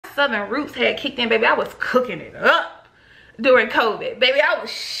southern roots had kicked in, baby, I was cooking it up during COVID. Baby, I was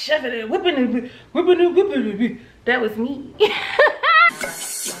shoving it, whipping it. That was me.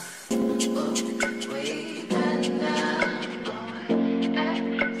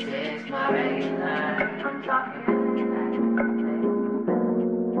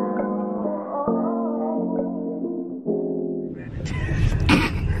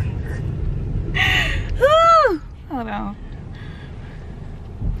 Hold on.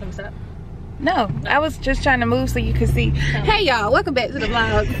 What's up? No, I was just trying to move so you could see. Hey y'all, welcome back to the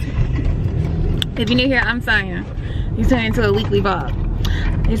vlog. If you're new here, I'm Sonja. You turn into a weekly vlog.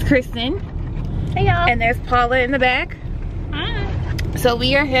 It's Kristen. Hey y'all. And there's Paula in the back. Hi. So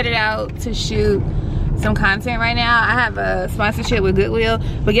we are headed out to shoot some content right now. I have a sponsorship with Goodwill,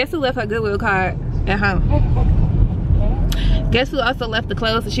 but guess who left her Goodwill card at home? Guess who also left the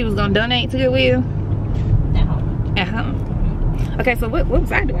clothes that she was gonna donate to Goodwill? At home. Okay, so what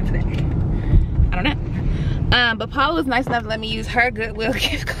was I doing today? I don't know. But Paula was nice enough to let me use her Goodwill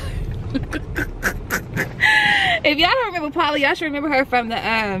gift card. If y'all don't remember Paula, y'all should remember her from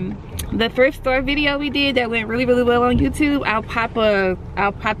the thrift store video we did that went really well on YouTube. I'll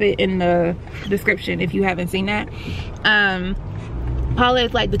pop it in the description if you haven't seen that. Paula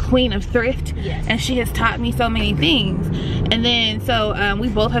is like the queen of thrift. Yes. And she has taught me so many things. And then so we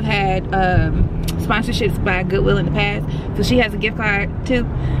both have had sponsorships by Goodwill in the past, so she has a gift card too,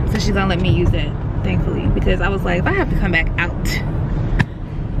 so she's gonna let me use that, thankfully, because I was like, if I have to come back out,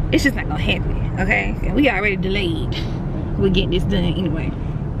 it's just not gonna happen, okay? And we already delayed with getting this done anyway.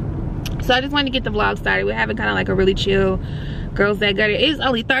 So I just wanted to get the vlog started. We're having kind of like a really chill girls that gutter. It's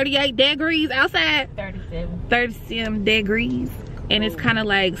only 38 degrees outside. 37 degrees, and it's kind of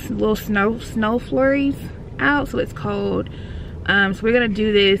like little snow flurries out, so it's cold. So we're gonna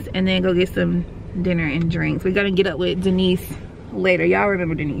do this and then go get some dinner and drinks. We're gonna get up with Denise later. Y'all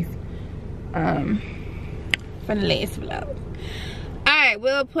remember Denise from the last vlog. All right,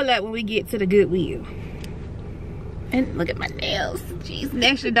 we'll pull up when we get to the Goodwill. And look at my nails. Jeez,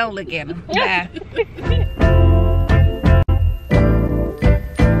 actually don't look at them. Bye.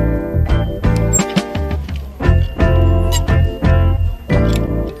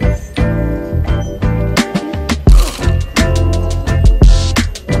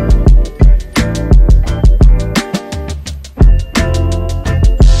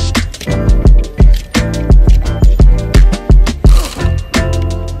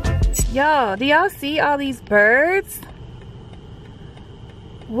 Y'all, do y'all see all these birds?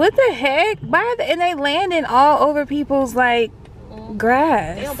 What the heck? And they landing all over people's like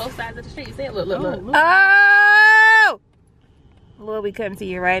grass. They on both sides of the street. See it? Look. Oh! Lord, we come to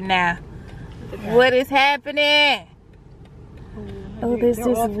you right now. What is happening? Oh, this is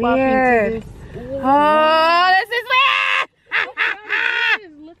weird. Oh, this is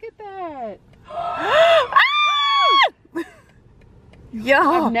weird! Look at that. Yo,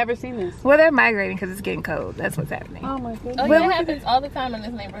 I've never seen this. Well, they're migrating because it's getting cold. That's what's happening. Oh my goodness. Oh yeah, it happens all the time in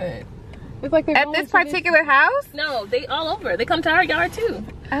this neighborhood. It's like at this particular house? No, they all over. They come to our yard too.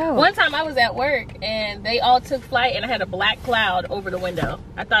 Oh. One time I was at work and they all took flight and I had a black cloud over the window.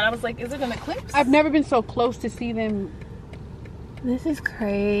 I was like, is it an eclipse? I've never been so close to see them. This is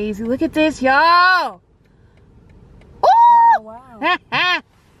crazy. Look at this, y'all. Oh wow.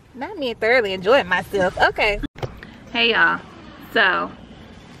 Not me thoroughly enjoying myself. Okay. Hey y'all. So,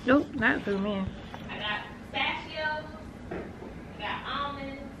 nope, not zoom in. I got pistachios, I got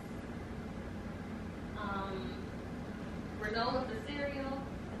almonds, granola for cereal,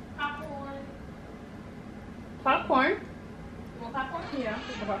 popcorn. Popcorn? You want popcorn? Yeah, I'll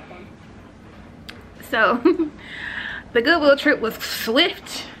take the popcorn. So, the Goodwill trip was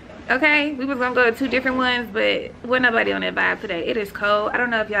swift. Okay, we was gonna go to 2 different ones, but wasn't nobody on that vibe today. It is cold. I don't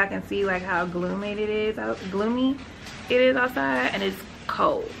know if y'all can see like how gloomy it is outside, and it's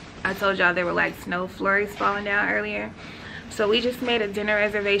cold. I told y'all there were like snow flurries falling down earlier. So we just made a dinner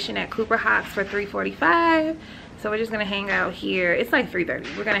reservation at Cooper Hops for $3.45. So we're just gonna hang out here. It's like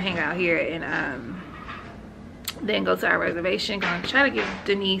 3:30. We're gonna hang out here and then go to our reservation. Gonna try to give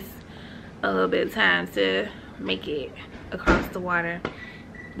Denise a little bit of time to make it across the water.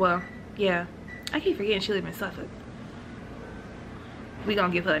 Well, yeah, I keep forgetting she lives in Suffolk. We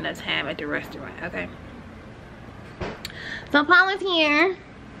gonna give her enough time at the restaurant, okay? So Paula's here.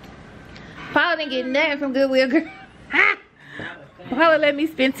 Paula didn't get nothing from Goodwill, girl. Paula let me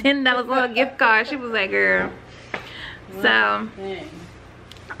spend $10 on a gift card. She was like, girl. So,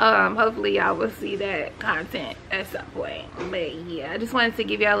 hopefully y'all will see that content at some point. But yeah, I just wanted to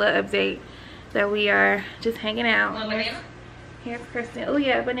give y'all a little update that we are just hanging out. Here's Kristen. Oh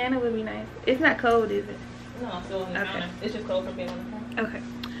yeah, banana would be nice. It's not cold, is it? No, it's still on the counter. It's just cold from being on the counter. Okay.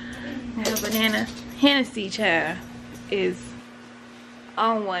 banana. Hennessy child is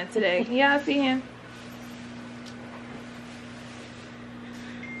on one today. Can y'all see him?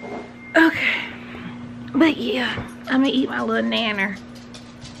 Okay. But yeah, I'm gonna eat my little nanner.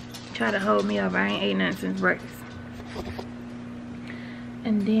 Try to hold me up. I ain't ate nothing since breakfast.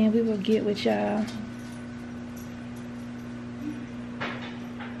 And then we will get with y'all.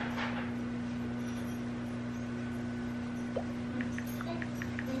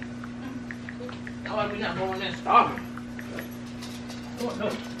 Oh, we're not going there starving. Oh,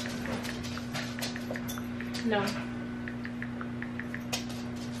 no. No.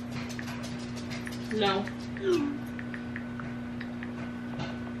 No.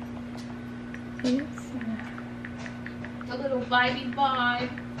 Yes. A little vibey vibe.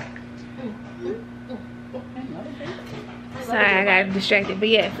 Sorry, I got distracted. But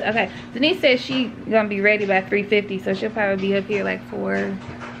yes, okay. Denise says she gonna be ready by 3:50, so she'll probably be up here like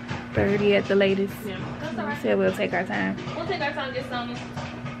 4:30 at the latest. Yeah, that's all right. So we'll take our time. We'll take our time, get some.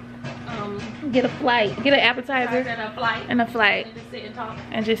 Get a flight, get an appetizer And a flight. and a flight, And just sit and talk.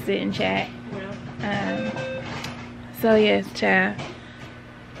 and just sit and chat. Yeah. So yes, child.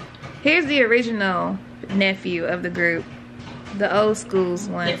 Here's the original nephew of the group. The old schools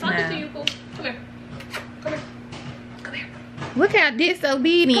ones Yes, I'll get to now. you, Pooh. Come here. Come here. Come here. Look how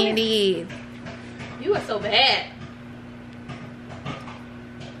disobedient he is. You are so bad.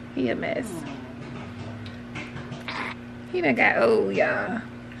 He a mess. He done got old, y'all.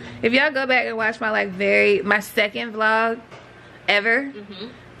 If y'all go back and watch my my second vlog ever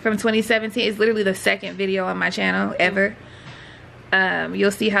from 2017, it's literally the second video on my channel ever.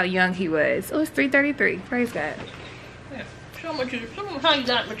 You'll see how young he was. Oh, it's 3:33. Praise God. Yeah. Show him how you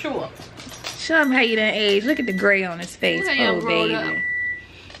got mature. Show him how you done age. Look at the gray on his face. Look how you Oh, grown baby. up.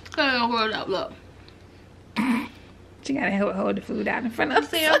 Look how you grown up, look. She gotta help hold the food out in front of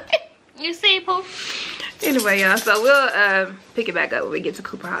him. You see, Pooh? Anyway, y'all, so we'll pick it back up when we get to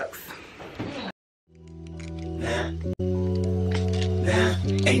Cooper Hawks. Nah,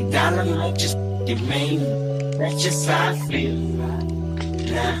 $8 might just get made. That's just how I feel.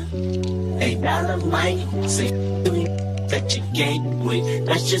 Nah, $8 might say that you gave with.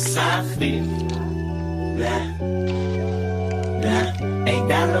 That's just how I feel. Nah,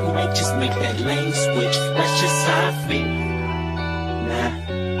 $8 might just make that lane switch. That's just how I feel. Nah,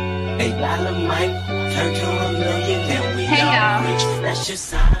 $8 might turn to $1 million and we Hey, all y'all. rich. That's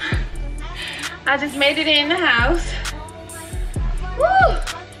just how I just made it in the house. Woo!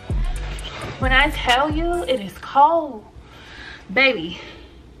 When I tell you it is cold, baby.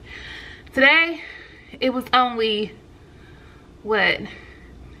 Today, it was only, what,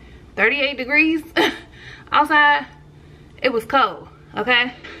 38 degrees outside. It was cold,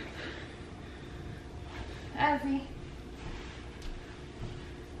 okay? Ozzy.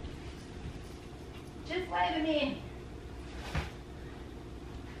 Just wait a minute.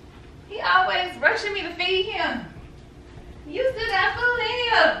 He always rushing me to feed him. You still got food in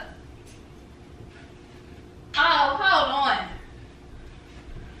here. Oh, hold on.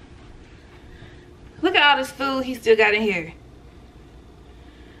 Look at all this food he still got in here.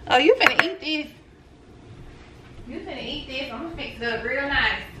 Oh, you finna eat this. You finna eat this. I'm gonna fix it up real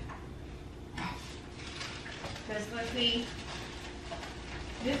nice. Cause let's see.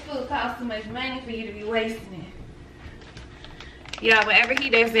 This food costs too much money for you to be wasting it. Yeah, whenever he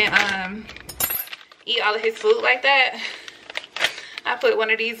doesn't eat all of his food like that, I put one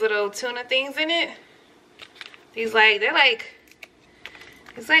of these little tuna things in it. These they're like,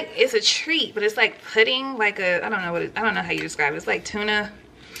 it's a treat, but it's like pudding, like a, I don't know how you describe it. It's like tuna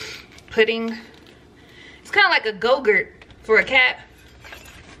pudding. It's kind of like a Go-Gurt for a cat.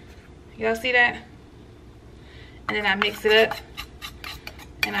 Y'all see that? And then I mix it up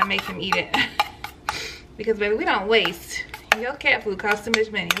and I make him eat it. Because baby, we don't waste. Your cat food costs too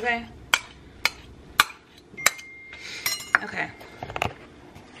much money, okay? Okay.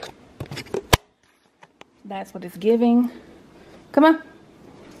 That's what it's giving. Come on.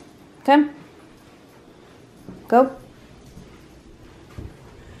 Come. Go.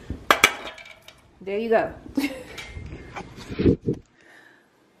 There you go.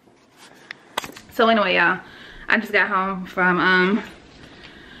 So anyway, y'all, I just got home from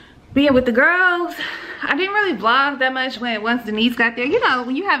being with the girls. I didn't really vlog that much once Denise got there. You know,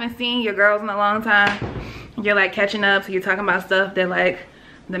 when you haven't seen your girls in a long time, you're like catching up, so you're talking about stuff that like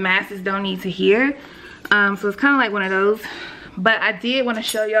the masses don't need to hear. So it's kind of like one of those. But I did want to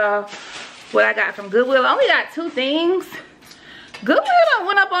show y'all what I got from Goodwill. I only got 2 things. Goodwill done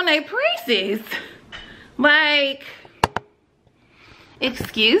went up on their prices. Like,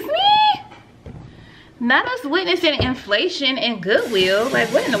 excuse me? Not us witnessing inflation in Goodwill. Like,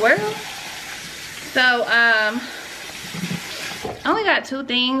 what in the world? So I only got 2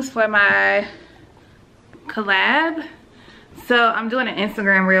 things for my collab. So I'm doing an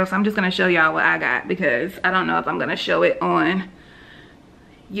Instagram reel, so I'm just gonna show y'all what I got because I don't know if I'm gonna show it on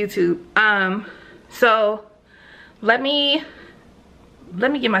YouTube. So let me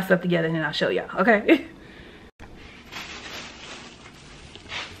get my stuff together and then I'll show y'all, okay?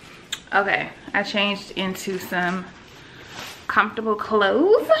 Okay, I changed into some comfortable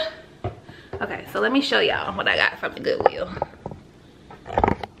clothes. Okay, so let me show y'all what I got from the Goodwill.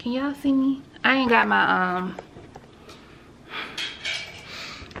 Can y'all see me? I ain't got my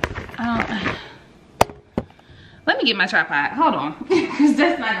let me get my tripod. Hold on. Because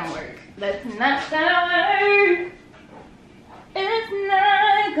that's not gonna work. That's not gonna work. It's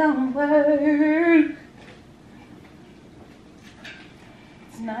not gonna work.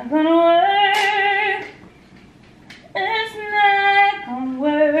 It's not gonna work. It's not gonna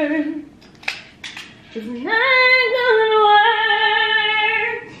work. It's not gonna work.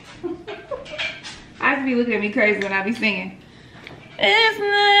 I have to be looking at me crazy when I be singing. It's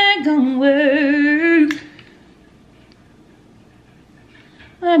not gonna work.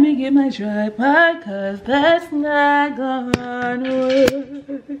 Let me get my tripod, cause that's not gonna work.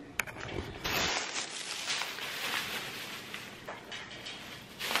 Why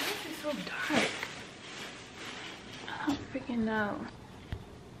is it so dark? I don't freaking know.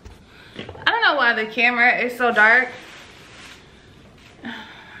 I don't know why the camera is so dark.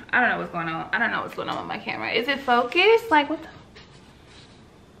 I don't know what's going on. I don't know what's going on with my camera. Is it focused? Like what the?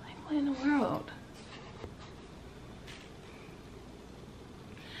 Like what in the world?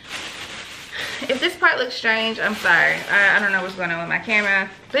 If this part looks strange, I'm sorry. I don't know what's going on with my camera.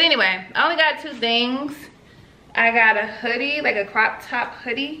 But anyway, I only got 2 things. I got a hoodie, like a crop top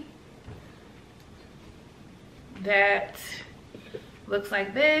hoodie. That looks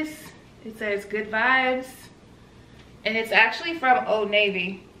like this. It says Good Vibes. And it's actually from Old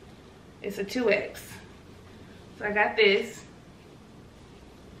Navy. It's a 2X. So I got this.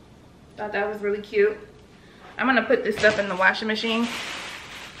 Thought that was really cute. I'm gonna put this stuff in the washing machine.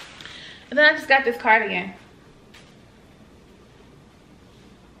 And then I just got this cardigan.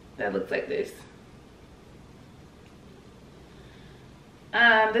 That looks like this.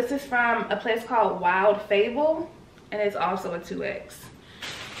 This is from a place called Wild Fable. And it's also a 2X.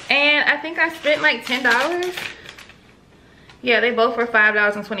 And I think I spent like $10. Yeah, they both were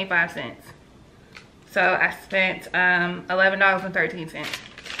 $5.25. So I spent $11.13.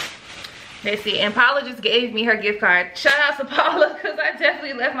 Let's see, and Paula just gave me her gift card. Shout out to Paula, because I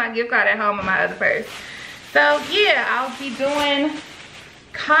definitely left my gift card at home in my other purse. So yeah, I'll be doing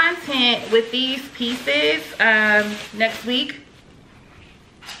content with these pieces next week.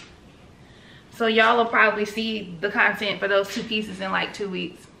 So y'all will probably see the content for those 2 pieces in like 2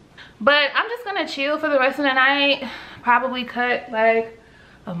 weeks. But I'm just gonna chill for the rest of the night. Probably cut like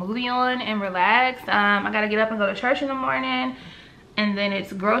a movie on and relax. I gotta get up and go to church in the morning. And then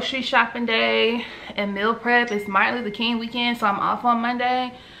it's grocery shopping day and meal prep. It's Martin Luther King weekend, so I'm off on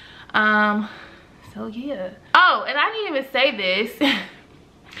Monday. So yeah. Oh, and I didn't even say this.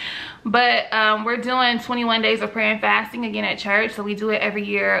 But we're doing 21 days of prayer and fasting again at church. So we do it every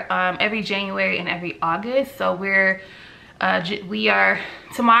year, every January and every August. So we are,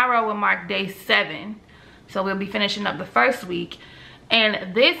 tomorrow will mark day 7. So we'll be finishing up the first week.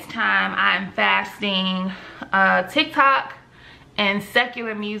 And this time I'm fasting TikTok and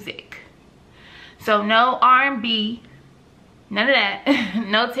secular music. So no R&B, none of that.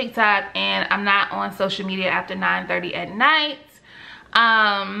 No TikTok, and I'm not on social media after 9:30 at night.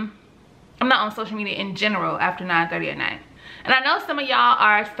 I'm not on social media in general after 9:30 at night. And I know some of y'all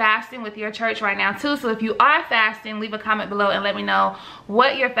are fasting with your church right now too. So if you are fasting, leave a comment below and let me know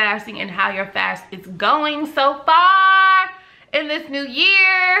what you're fasting and how your fast is going so far in this new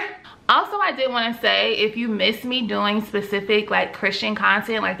year. Also, I did want to say, if you miss me doing specific like Christian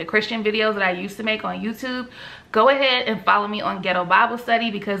content, like the Christian videos that I used to make on YouTube, go ahead and follow me on Ghetto Bible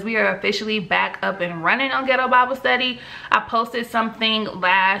Study, because we are officially back up and running on Ghetto Bible Study. I posted something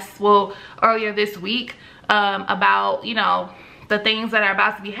earlier this week about, you know, the things that are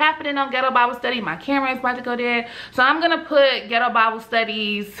about to be happening on Ghetto Bible Study. My camera is about to go there. So I'm going to put Ghetto Bible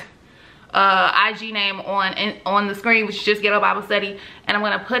Study's IG name on the screen, which is just Ghetto Bible Study, and I'm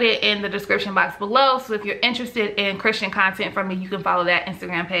going to put it in the description box below. So if you're interested in Christian content from me, you can follow that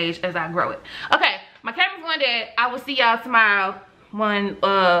Instagram page as I grow it. Okay, my camera's going dead. I will see y'all tomorrow when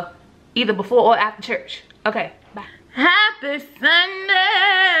either before or after church. Okay, bye. Happy Sunday.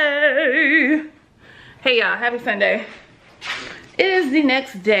 Hey y'all, happy Sunday. It is the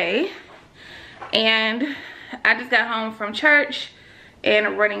next day and I just got home from church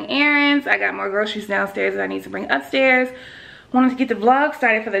and running errands. I got more groceries downstairs that I need to bring upstairs. Wanted to get the vlog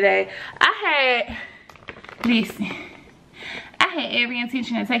started for the day. I had every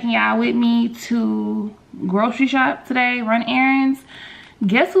intention of taking y'all with me to grocery shop today, run errands.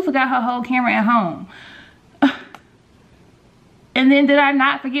 Guess who forgot her whole camera at home? And then did I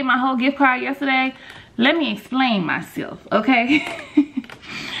not forget my whole gift card yesterday? Let me explain myself, okay?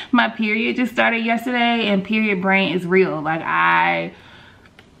 My period just started yesterday, and period brain is real. Like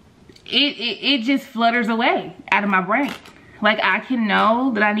it just flutters away out of my brain. Like I can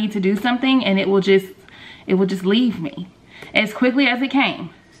know that I need to do something, and it will just leave me. As quickly as it came,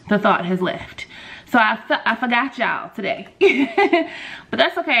 the thought has left. So I forgot y'all today. But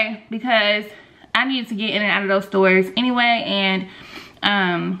that's okay, because I needed to get in and out of those stores anyway, and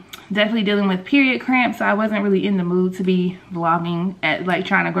definitely dealing with period cramps, so I wasn't really in the mood to be vlogging at like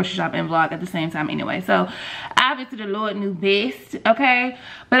trying to grocery shop and vlog at the same time anyway. So obviously the Lord knew best, okay?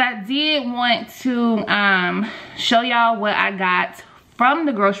 But I did want to show y'all what I got from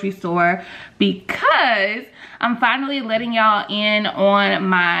the grocery store, because I'm finally letting y'all in on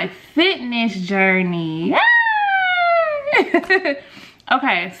my fitness journey.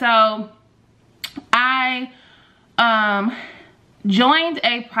 Okay, so I joined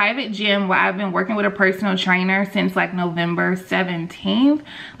a private gym where I've been working with a personal trainer since like November 17th,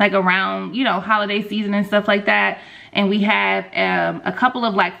 like around, you know, holiday season and stuff like that. And we have a couple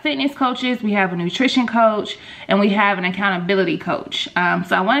of like fitness coaches, we have a nutrition coach, and we have an accountability coach.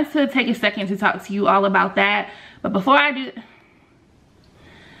 So I wanted to take a second to talk to you all about that. But before I do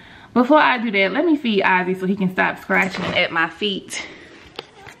that, let me feed Ozzy so he can stop scratching at my feet.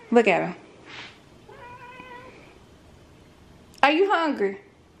 Look at him. Are you hungry?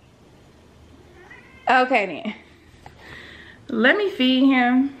 Okay then. Let me feed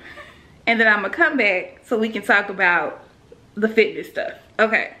him, and then I'm gonna come back so we can talk about the fitness stuff.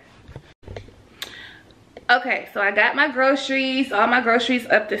 Okay. Okay, so I got my groceries, all my groceries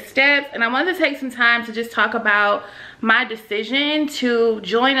up the steps, and I wanted to take some time to just talk about my decision to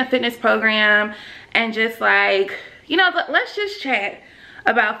join a fitness program, and just like, you know, let's just chat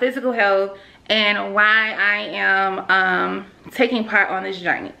about physical health and why I am taking part on this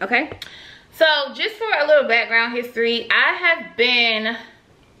journey, okay? So just for a little background history, I have been,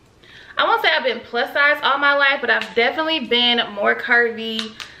 I won't say I've been plus size all my life, but I've definitely been more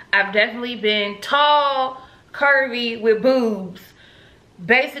curvy. I've definitely been tall, curvy, with boobs,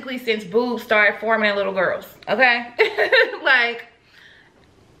 basically since boobs started forming in little girls, okay? Like,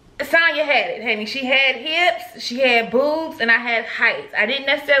 Sonja had it, honey. She had hips, she had boobs, and I had height. I didn't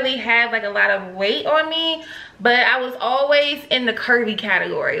necessarily have like a lot of weight on me, but I was always in the curvy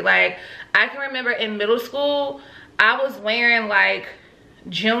category. Like, I can remember in middle school, I was wearing like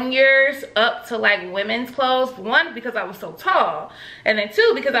juniors up to like women's clothes. One, because I was so tall, and then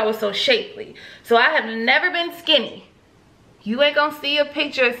two, because I was so shapely. So I have never been skinny. You ain't gonna see a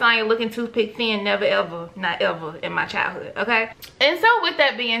picture of Sonja looking toothpick thin, never ever, not ever in my childhood, okay? And so with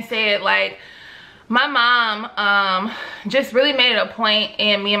that being said, like, my mom just really made it a point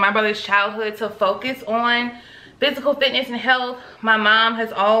in me and my brother's childhood to focus on physical fitness and health. My mom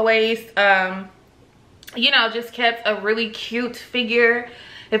has always, you know, just kept a really cute figure.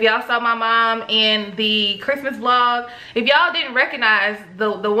 If y'all saw my mom in the Christmas vlog, if y'all didn't recognize the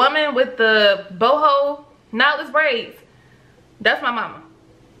woman with the boho knotless braids, that's my mama.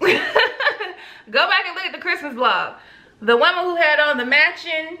 Go back and look at the Christmas vlog. The woman who had on the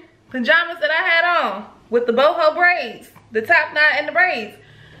matching pajamas that I had on with the boho braids, the top knot and the braids.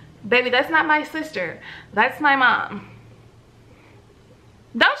 Baby, that's not my sister. That's my mom.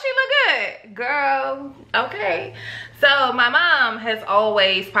 Don't she look good? Girl, okay. So my mom has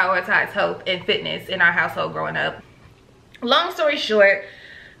always prioritized health and fitness in our household growing up. Long story short,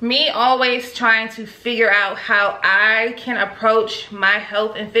 me always trying to figure out how I can approach my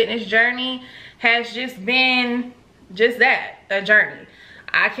health and fitness journey has just been just that, a journey.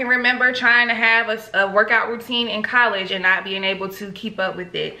 I can remember trying to have a workout routine in college and not being able to keep up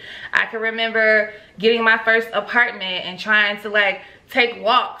with it. I can remember getting my first apartment and trying to like take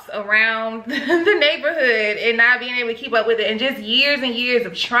walks around the neighborhood and not being able to keep up with it, and just years and years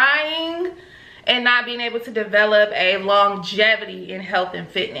of trying and not being able to develop a longevity in health and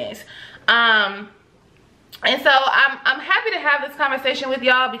fitness. And so I'm happy to have this conversation with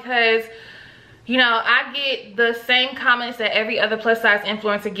y'all, because, you know, I get the same comments that every other plus size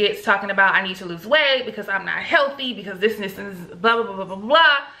influencer gets, talking about I need to lose weight because I'm not healthy, because this and this and blah, blah, blah, blah, blah,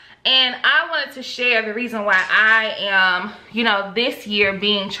 blah. And I wanted to share the reason why I am, you know, this year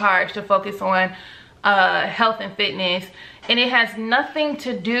being charged to focus on health and fitness. And it has nothing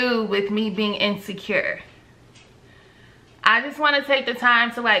to do with me being insecure. I just want to take the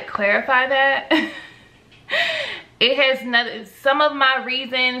time to like clarify that. It has nothing, some of my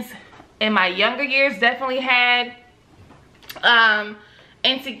reasons in my younger years definitely had,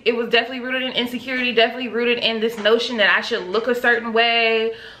 it was definitely rooted in insecurity, definitely rooted in this notion that I should look a certain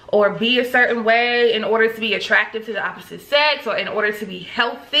way or be a certain way in order to be attractive to the opposite sex or in order to be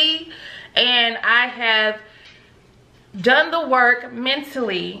healthy. And I have done the work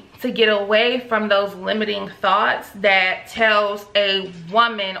mentally to get away from those limiting thoughts that tells a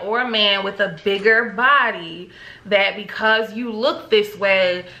woman or a man with a bigger body that because you look this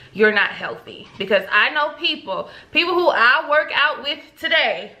way, you're not healthy. Because I know people who I work out with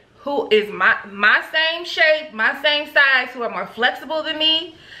today, who is my same shape, my same size, who are more flexible than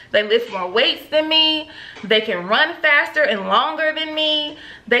me, they lift more weights than me, they can run faster and longer than me,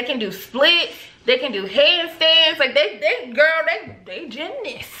 they can do splits, they can do handstands, like they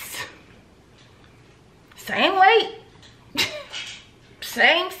gymnasts. Same weight,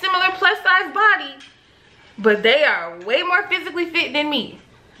 same similar plus size body, but they are way more physically fit than me.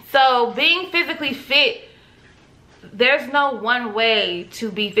 So being physically fit, there's no one way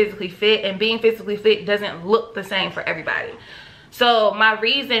to be physically fit, and being physically fit doesn't look the same for everybody. So my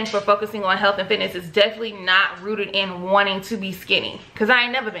reason for focusing on health and fitness is definitely not rooted in wanting to be skinny, because I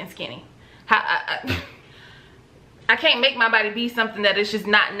ain't never been skinny. I can't make my body be something that is just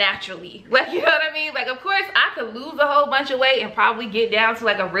not naturally, like, you know what I mean? Like, of course I could lose a whole bunch of weight and probably get down to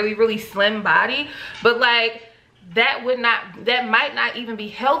like a really, really slim body, but like that might not even be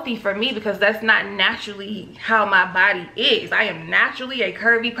healthy for me, because that's not naturally how my body is. I am naturally a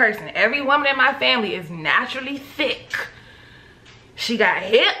curvy person. Every woman in my family is naturally thick. She got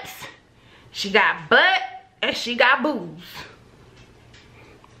hips, she got butt, and she got boobs.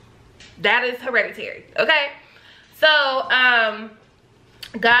 That is hereditary, okay? So,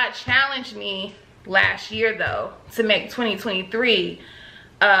 God challenged me last year, though, to make 2023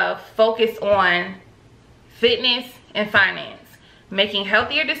 focus on fitness and finance. Making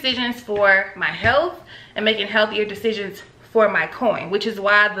healthier decisions for my health and making healthier decisions for my coin, which is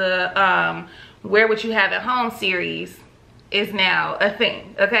why the Wear What You Have at Home series is now a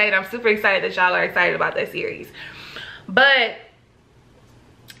thing, okay? And I'm super excited that y'all are excited about that series. But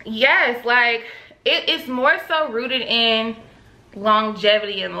yes, like it's more so rooted in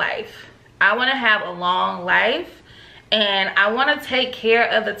longevity in life. I want to have a long life, and I want to take care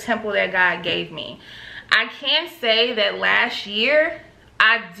of the temple that God gave me. I can say that last year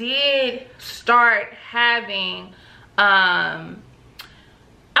I did start having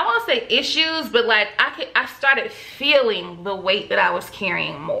I won't say issues, but like I started feeling the weight that I was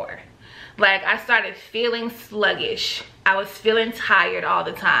carrying more. Like I started feeling sluggish. I was feeling tired all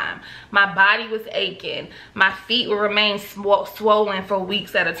the time. My body was aching. My feet would remain swollen for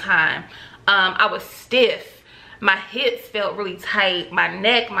weeks at a time. I was stiff. My hips felt really tight. My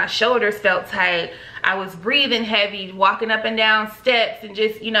neck, my shoulders felt tight. I was breathing heavy, walking up and down steps, and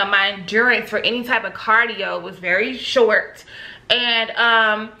just, you know, my endurance for any type of cardio was very short. And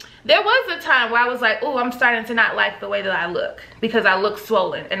there was a time where I was like, oh, I'm starting to not like the way that I look, because I look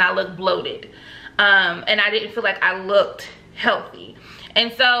swollen and I look bloated. And I didn't feel like I looked healthy.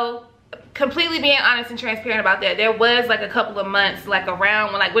 And so, completely being honest and transparent about that, there was like a couple of months, like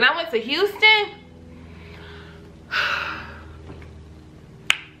around when I went to Houston,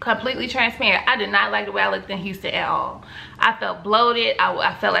 completely transparent, I did not like the way I looked in Houston at all. I felt bloated.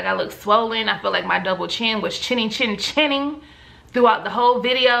 I felt like I looked swollen. I felt like my double chin was chinning throughout the whole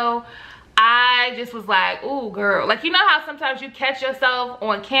video. I just was like, ooh, girl. Like, you know how sometimes you catch yourself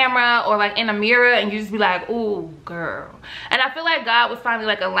on camera or like in a mirror and you just be like, ooh, girl. And I feel like God was finally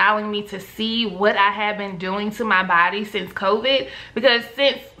like allowing me to see what I had been doing to my body since COVID. Because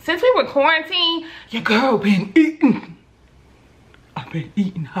since we were quarantined, your girl been eating. I've been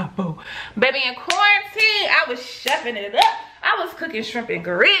eating hot-bo. Baby, in quarantine, I was shoving it up. I was cooking shrimp and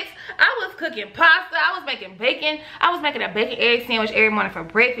grits. I was cooking pasta. I was making bacon. I was making a bacon egg sandwich every morning for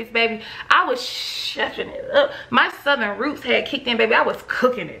breakfast, baby. I was shoving it up. My southern roots had kicked in, baby. I was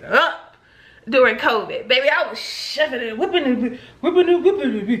cooking it up during COVID. Baby, I was shoving it, whipping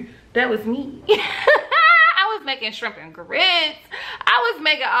it. That was me. I was making shrimp and grits. I was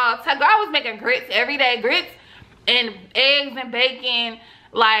making all time. I was making grits every day. Grits and eggs and bacon.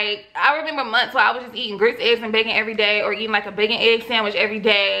 Like, I remember months where I was just eating grits, eggs, and bacon every day, or eating like a bacon egg sandwich every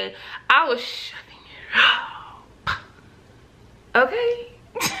day. I was shoving it up. Okay?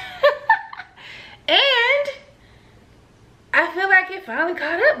 And I feel like it finally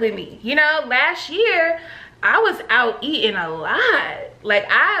caught up with me. You know, last year, I was out eating a lot. Like,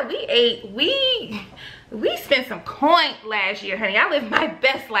 we spent some coin last year, honey. I lived my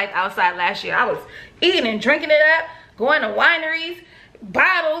best life outside last year. I was eating and drinking it up, going to wineries,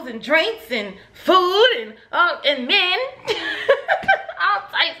 bottles and drinks and food and men. All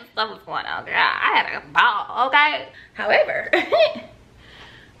types of stuff was going on, girl. I had a ball, okay? However,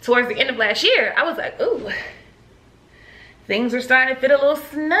 towards the end of last year, I was like, ooh, things are starting to fit a little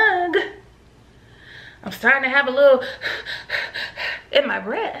snug. I'm starting to have a little in my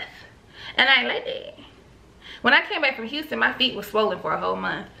breath. And I ain't like that. When I came back from Houston, my feet were swollen for a whole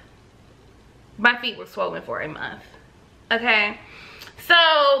month. My feet were swollen for a month, okay?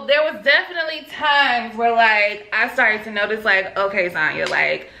 So there was definitely times where like I started to notice like, okay, Sonja,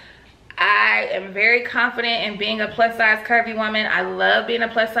 like I am very confident in being a plus size curvy woman. I love being a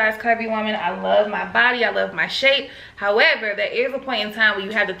plus size curvy woman. I love my body. I love my shape. However, there is a point in time where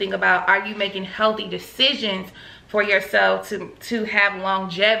you have to think about, are you making healthy decisions for yourself to have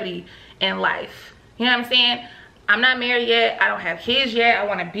longevity in life? You know what I'm saying? I'm not married yet. I don't have kids yet. I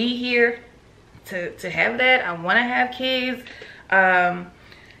want to be here to have that. I want to have kids. And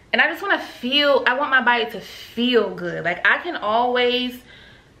I just want to feel, I want my body to feel good. Like I can always,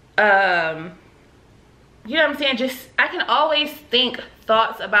 you know what I'm saying? Just, I can always think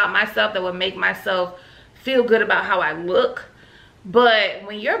thoughts about myself that would make myself feel good about how I look. But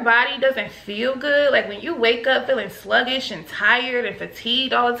when your body doesn't feel good, like when you wake up feeling sluggish and tired and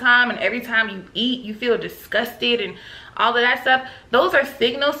fatigued all the time, and every time you eat, you feel disgusted and all of that stuff, those are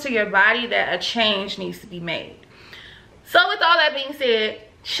signals to your body that a change needs to be made. So with all that being said,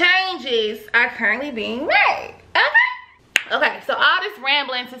 changes are currently being made, okay? Okay, so all this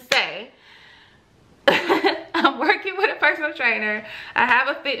rambling to say, I'm working with a personal trainer, I have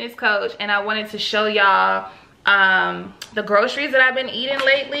a fitness coach, and I wanted to show y'all the groceries that I've been eating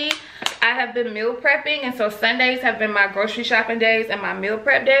lately. I have been meal prepping, and so Sundays have been my grocery shopping days and my meal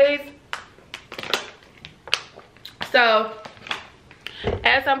prep days. So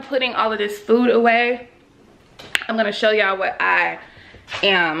as I'm putting all of this food away, I'm gonna show y'all what I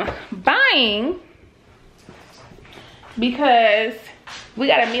am buying, because we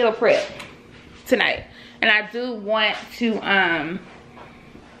got a meal prep tonight, and I do want to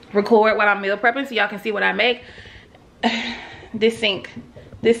record while I'm meal prepping so y'all can see what I make. This sink,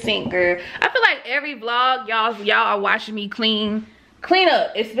 girl. I feel like every vlog y'all are watching me clean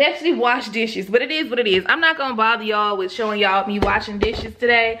up, especially wash dishes, but it is what it is. I'm not gonna bother y'all with showing y'all me washing dishes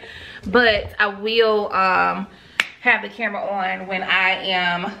today, but I will have the camera on when I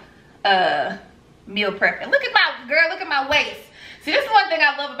am meal prepping. Look at my girl, look at my waist. See, this is one thing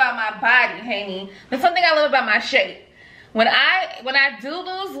I love about my body, honey. That's something I love about my shape. When I do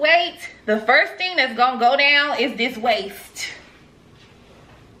lose weight, the first thing that's gonna go down is this waist.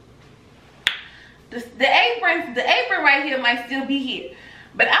 The apron right here might still be here,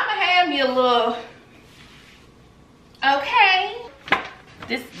 but I'm gonna have me a little. Okay.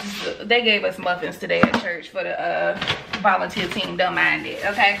 They gave us muffins today at church for the volunteer team. Don't mind it,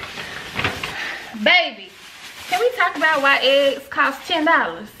 okay? Baby, can we talk about why eggs cost $10?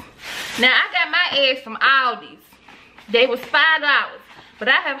 Now I got my eggs from Aldi's. They was $5, but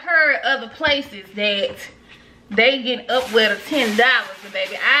I have heard other places that they get upward of $10, but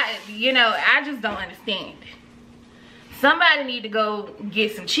baby, I just don't understand. Somebody need to go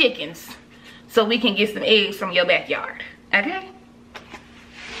get some chickens so we can get some eggs from your backyard, okay?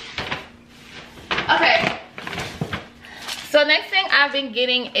 Okay, so next thing I've been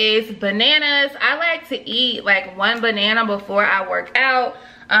getting is bananas. I like to eat like one banana before I work out.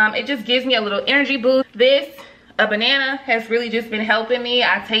 It just gives me a little energy boost. A banana has really just been helping me.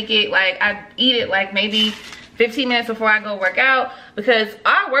 I take it, like I eat it like maybe 15 minutes before I go work out, because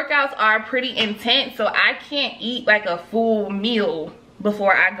our workouts are pretty intense, so I can't eat like a full meal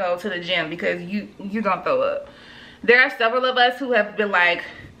before I go to the gym, because you're gonna throw up. There are several of us who have been like,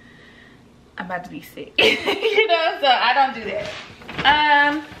 I'm about to be sick. You know, so I don't do that.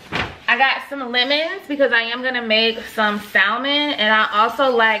 I got some lemons because I am gonna make some salmon, and I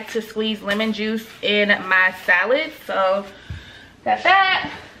also like to squeeze lemon juice in my salad, so got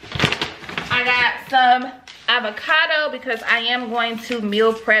that. I got some avocado because I am going to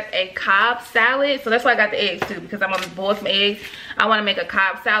meal prep a Cobb salad, so that's why I got the eggs too, because I'm gonna boil some eggs. I want to make a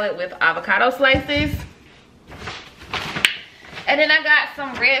Cobb salad with avocado slices. And then I got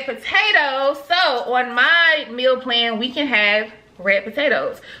some red potatoes. So on my meal plan, we can have red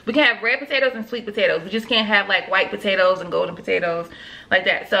potatoes. We can have red potatoes and sweet potatoes. We just can't have like white potatoes and golden potatoes like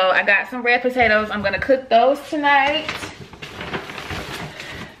that. So I got some red potatoes. I'm gonna cook those tonight.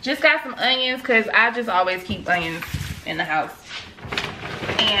 Just got some onions because I just always keep onions in the house.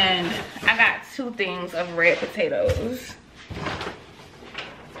 And I got 2 things of red potatoes.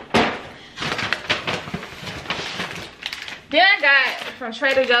 Then I got from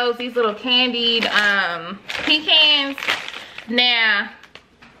Trader Joe's these little candied pecans. Now,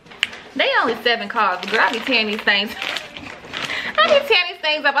 they only 7 carbs, but girl, I be tearing these things. I be tearing these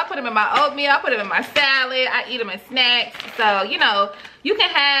things up. I put them in my oatmeal. I put them in my salad. I eat them in snacks. So, you know, you can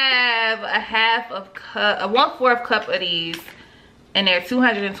have a 1/4 cup of these, and they're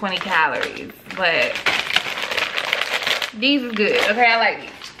 220 calories. But these is good. Okay, I like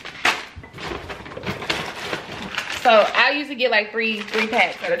these. So I usually get like three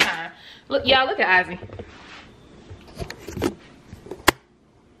packs at a time. Look, y'all, look at Ozzy.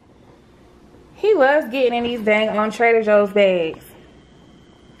 He was getting in these dang on Trader Joe's bags.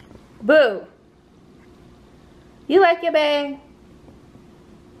 Boo. You like your bag?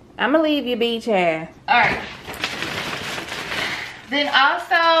 I'ma leave you be, Chad. Alright. Then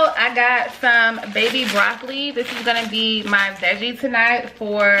also I got some baby broccoli. This is gonna be my veggie tonight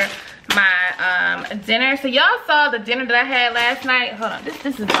for my dinner. So y'all saw the dinner that I had last night. Hold on, this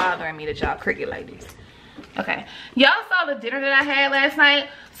is bothering me that y'all cricket like this. Okay, y'all saw the dinner that I had last night.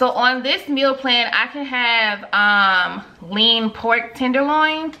 So on this meal plan I can have lean pork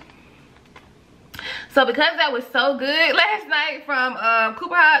tenderloin. So because that was so good last night from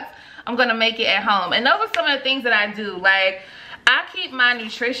Cooper Hawks, I'm gonna make it at home. And those are some of the things that I do. Like, I keep my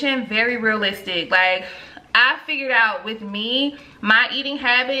nutrition very realistic. Like, I figured out with me, my eating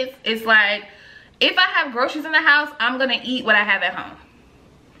habits is like, if I have groceries in the house, I'm gonna eat what I have at home.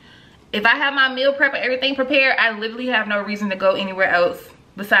 If I have my meal prep and everything prepared, I literally have no reason to go anywhere else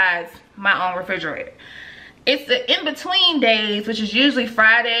besides my own refrigerator. It's the in-between days, which is usually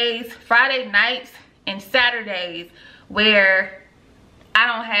Friday nights and Saturdays, where I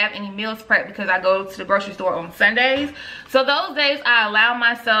don't have any meals prep because I go to the grocery store on Sundays. So those days I allow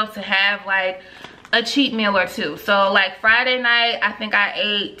myself to have like a cheat meal or two. So like Friday night, I think I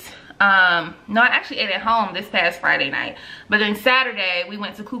ate, no, I actually ate at home this past Friday night. But then Saturday, we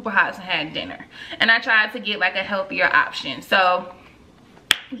went to Cooper Hawks and had dinner. And I tried to get like a healthier option. So,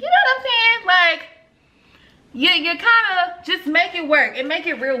 you know what I'm saying? Like, you kind of just make it work and make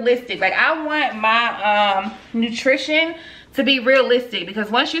it realistic. Like, I want my nutrition to be realistic, because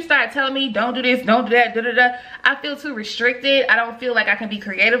once you start telling me don't do this, don't do that, I feel too restricted. I don't feel like I can be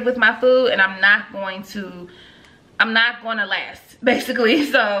creative with my food, and I'm not going to last, basically.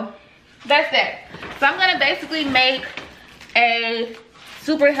 So that's that. So I'm gonna basically make a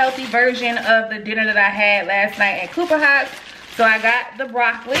super healthy version of the dinner that I had last night at Cooper Hawks. So I got the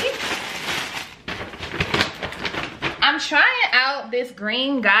broccoli. I'm trying out this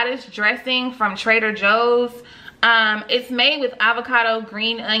Green Goddess dressing from Trader Joe's. It's made with avocado,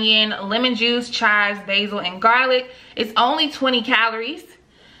 green onion, lemon juice, chives, basil, and garlic. It's only 20 calories,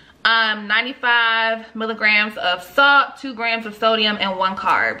 95 milligrams of salt, 2 grams of sodium, and 1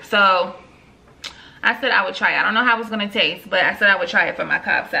 carb. So I said I would try it. I don't know how it's gonna taste, but I said I would try it for my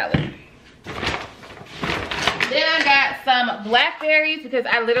Cobb salad. Then I got some blackberries, because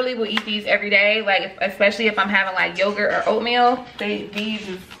I literally will eat these every day. Like, especially if I'm having like yogurt or oatmeal. These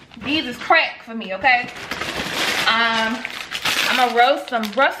is crack for me, okay? I'm gonna roast some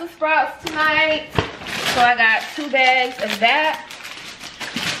Brussels sprouts tonight. So I got 2 bags of that.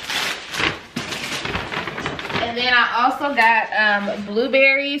 And then I also got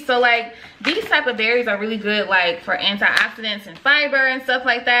blueberries. So like, these type of berries are really good like for antioxidants and fiber and stuff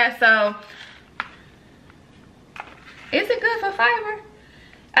like that. So is it good for fiber?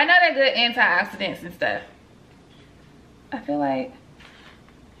 I know they're good antioxidants and stuff. I feel like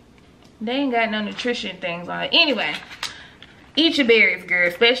they ain't got no nutrition things on it. Anyway, eat your berries, girl,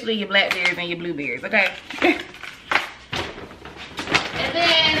 especially your blackberries and your blueberries, okay? And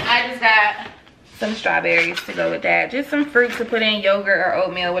then I just got some strawberries to go with that. Just some fruit to put in yogurt or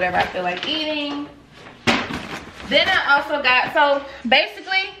oatmeal, whatever I feel like eating. Then I also got, so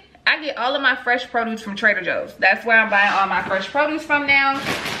basically, I get all of my fresh produce from Trader Joe's. That's where I'm buying all my fresh produce from now.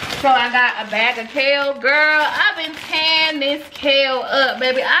 So I got a bag of kale. Girl, I've been tearing this kale up,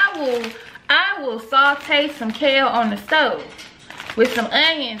 baby. I will saute some kale on the stove with some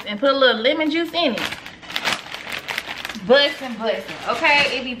onions and put a little lemon juice in it. Bussin',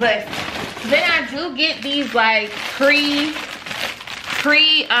 okay? It be bussin'. Then I do get these like pre-made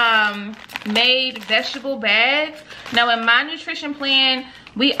vegetable bags. Now in my nutrition plan,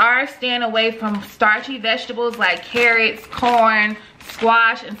 we are staying away from starchy vegetables like carrots, corn,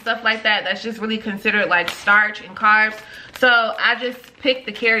 squash, and stuff like that. That's just really considered like starch and carbs. So I just picked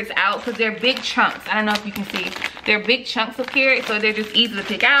the carrots out because they're big chunks. I don't know if you can see. They're big chunks of carrots, so they're just easy to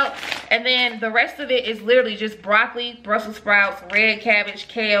pick out. And then the rest of it is literally just broccoli, Brussels sprouts, red cabbage,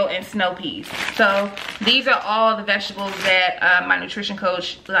 kale, and snow peas. So these are all the vegetables that my nutrition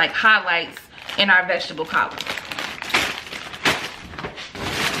coach like highlights in our vegetable column.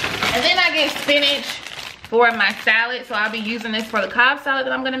 And then I get spinach. for my salad. So I'll be using this for the Cobb salad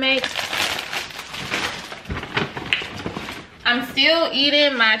that I'm gonna make. I'm still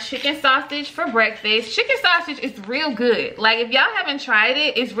eating my chicken sausage for breakfast. Chicken sausage is real good. Like, if y'all haven't tried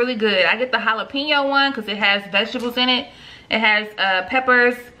it, it's really good. I get the jalapeno one because it has vegetables in it. It has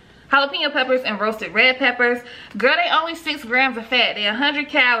peppers, jalapeno peppers and roasted red peppers. Girl, they only 6 grams of fat. They're 100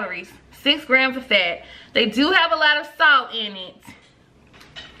 calories, 6 grams of fat. They do have a lot of salt in it.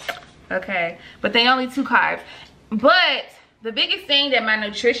 Okay, but they only 2 carbs. But the biggest thing that my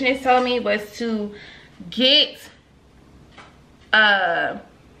nutritionist told me was to get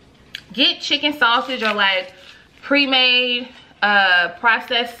chicken sausage or like pre-made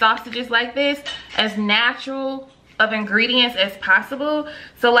processed sausages like this as natural of ingredients as possible.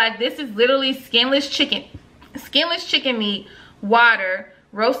 So like, this is literally skinless chicken meat, water,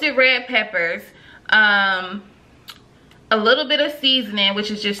 roasted red peppers, a little bit of seasoning,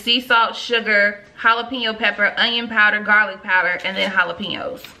 which is just sea salt, sugar, jalapeno pepper, onion powder, garlic powder, and then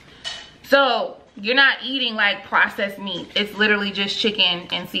jalapenos. So you're not eating like processed meat. It's literally just chicken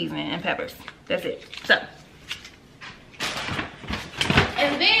and seasoning and peppers. That's it. So,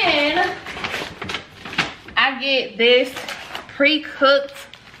 and then I get this pre-cooked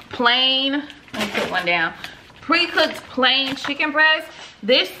plain, let me put one down, pre-cooked plain chicken breast.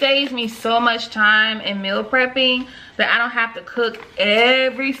 This saves me so much time in meal prepping that I don't have to cook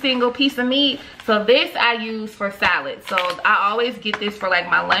every single piece of meat. So this I use for salad. So I always get this for like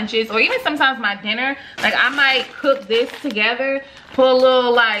my lunches or even sometimes my dinner. Like, I might cook this together, put a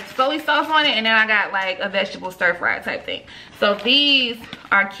little like soy sauce on it, and then I got like a vegetable stir fry type thing. So these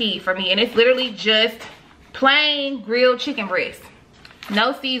are key for me, and it's literally just plain grilled chicken breast.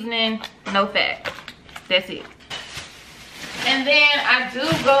 No seasoning, no fat. That's it. And then I do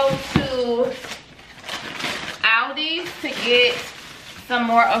go to Aldi to get some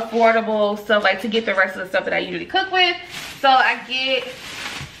more affordable stuff, like to get the rest of the stuff that I usually cook with. So I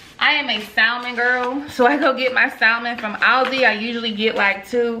am a salmon girl, so I go get my salmon from Aldi. I usually get like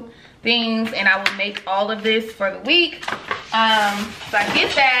 2 things, and I will make all of this for the week. So I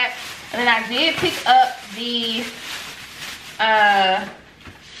get that, and then I did pick up the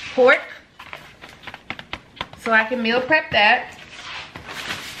pork, so I can meal prep that.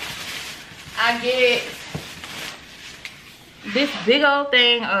 I get this big old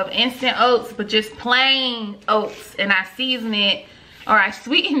thing of instant oats, but just plain oats, and I season it, or I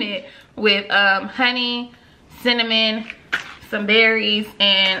sweeten it with honey, cinnamon, some berries,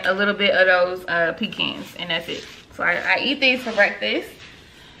 and a little bit of those pecans, and that's it. So I eat these for breakfast.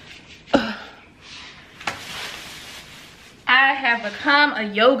 I have become a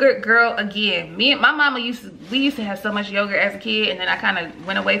yogurt girl again. Me and my mama used to have so much yogurt as a kid, and then I kind of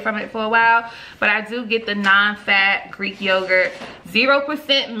went away from it for a while. But I do get the non-fat Greek yogurt,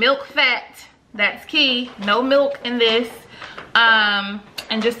 0% milk fat. That's key. No milk in this, and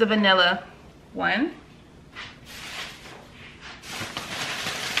just the vanilla one.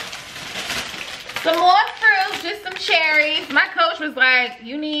 Some more fruit, just some cherries. My coach was like,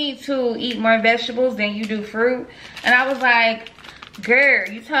 you need to eat more vegetables than you do fruit. And I was like, girl,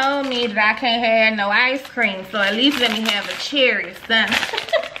 you told me that I can't have no ice cream, so at least let me have a cherry or something.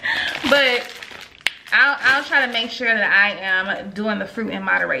 But I'll try to make sure that I am doing the fruit in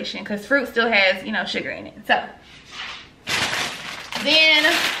moderation, because fruit still has, you know, sugar in it. So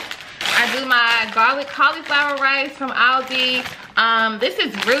then I do my garlic cauliflower rice from Aldi. This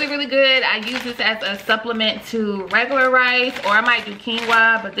is really, really good. I use this as a supplement to regular rice, or I might do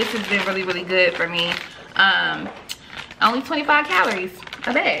quinoa, but this has been really, really good for me. Only 25 calories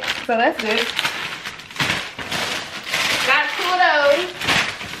a bag, so that's good. Got 2 of those.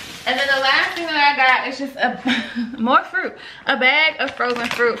 And then the last thing that I got is just more fruit. A bag of frozen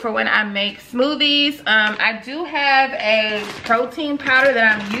fruit for when I make smoothies. I do have a protein powder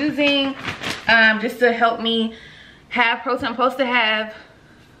that I'm using just to help me have protein. I'm supposed to have,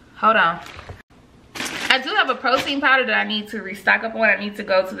 hold on. I do have a protein powder that I need to restock up on. I need to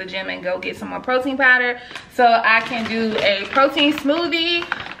go to the gym and go get some more protein powder so I can do a protein smoothie,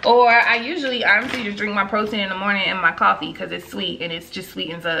 or I usually honestly just drink my protein in the morning in my coffee because it's sweet and it just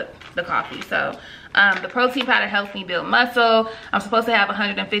sweetens up the coffee. So the protein powder helps me build muscle. I'm supposed to have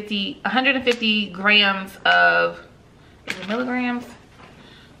 150 grams of, is it milligrams?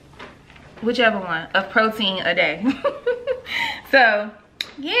 Whichever one, of protein a day. So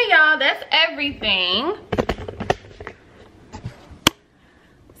yeah, y'all, that's everything.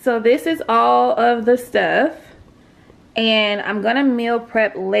 So this is all of the stuff, and I'm gonna meal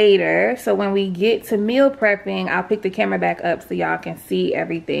prep later. So when we get to meal prepping, I'll pick the camera back up so y'all can see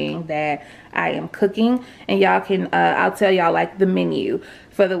everything that I am cooking, and y'all can I'll tell y'all like the menu.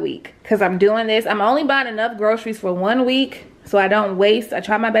 for the week, because I'm doing this. I'm only buying enough groceries for 1 week so I don't waste. I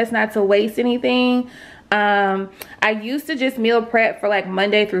try my best not to waste anything. I used to just meal prep for like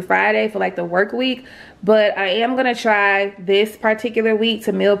Monday through Friday for like the work week, but I am gonna try this particular week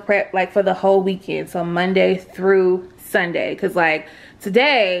to meal prep like for the whole weekend, so Monday through Sunday. Because like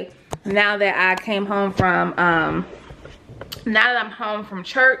today, now that I came home from now that I'm home from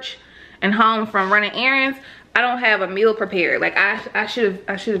church and home from running errands, I don't have a meal prepared. Like I should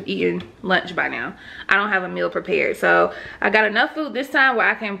have eaten lunch by now. I don't have a meal prepared. So I got enough food this time where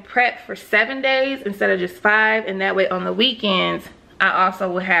I can prep for 7 days instead of just 5, and that way on the weekends I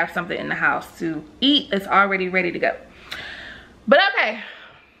also will have something in the house to eat that's already ready to go. But okay,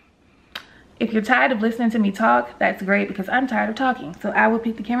 if you're tired of listening to me talk, that's great, because I'm tired of talking. So I will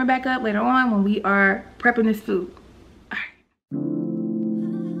pick the camera back up later on when we are prepping this food. All right.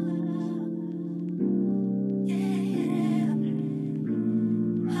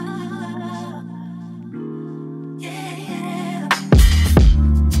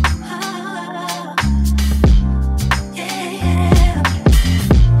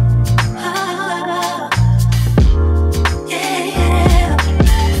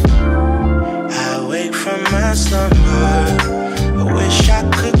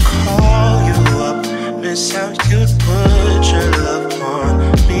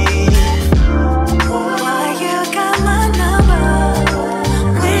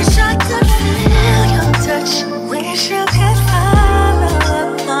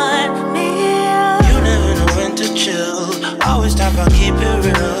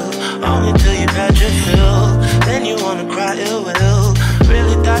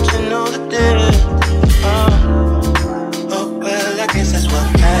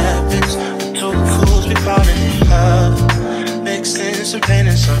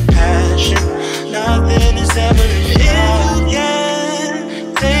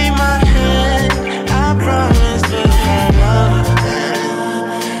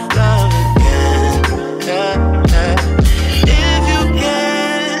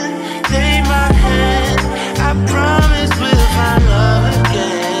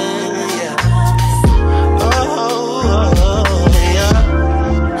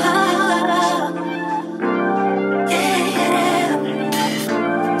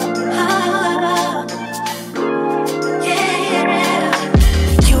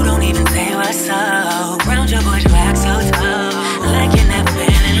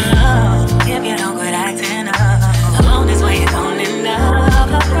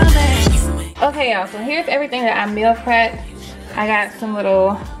 Okay, y'all, so here's everything that I meal prepped. I got some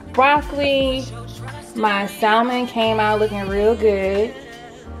little broccoli. My salmon came out looking real good.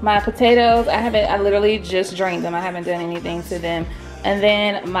 My potatoes, I literally just drained them. I haven't done anything to them. And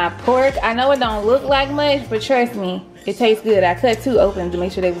then my pork, I know it don't look like much, but trust me, it tastes good. I cut 2 open to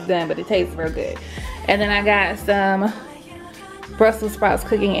make sure they was done, but it tastes real good. And then I got some Brussels sprouts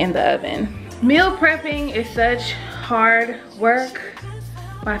cooking in the oven. Meal prepping is such hard work.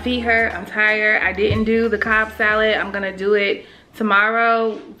 My feet hurt, I'm tired. I didn't do the Cobb salad. I'm gonna do it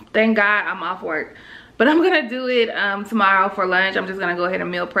tomorrow. Thank God I'm off work. But I'm gonna do it tomorrow for lunch. I'm just gonna go ahead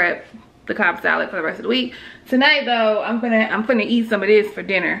and meal prep the Cobb salad for the rest of the week. Tonight though, I'm gonna eat some of this for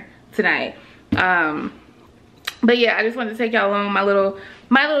dinner tonight. But yeah, I just wanted to take y'all along my little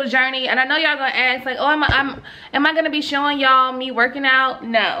journey. And I know y'all gonna ask like, oh, am I gonna be showing y'all me working out?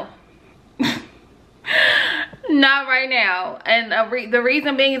 No. Not right now. And the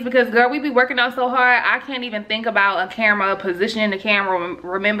reason being is because, girl, we be working out so hard, I can't even think about a camera, positioning the camera,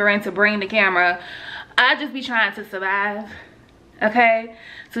 remembering to bring the camera. I just be trying to survive, okay?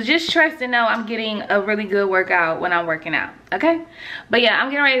 So just trust and know I'm getting a really good workout when I'm working out, okay? But yeah, I'm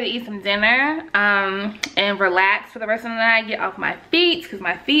getting ready to eat some dinner and relax for the rest of the night, get off my feet because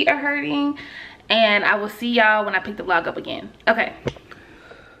my feet are hurting. And I will see y'all when I pick the vlog up again. Okay.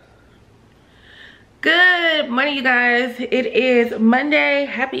 Good morning, you guys. It is Monday.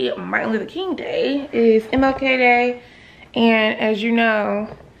 Happy Martin Luther King Day. It is MLK Day. And as you know,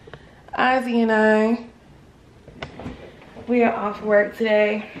 Ozzy and I, we are off work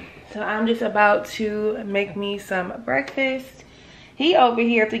today. So I'm just about to make me some breakfast. He over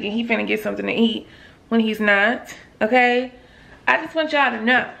here thinking he finna get something to eat when he's not, okay? I just want y'all to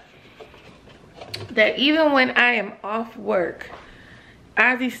know that even when I am off work,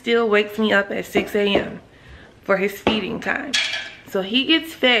 Ozzy still wakes me up at 6 a.m. for his feeding time. So he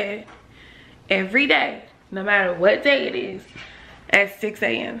gets fed every day, no matter what day it is, at 6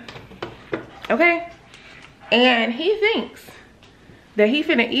 a.m. Okay? And he thinks that he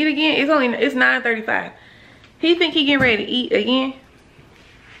finna eat again. It's 9:35. He think he getting ready to eat again?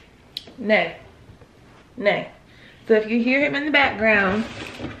 Nay. Nay. So if you hear him in the background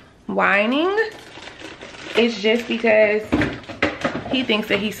whining, it's just because he thinks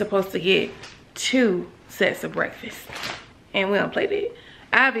that he's supposed to get 2 sets of breakfast. And we don't play that.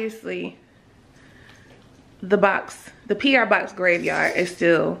 Obviously, the PR box graveyard is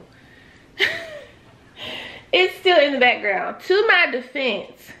still it's still in the background. To my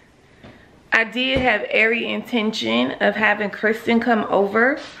defense, I did have every intention of having Kristen come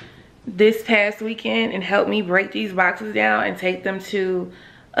over this past weekend and help me break these boxes down and take them to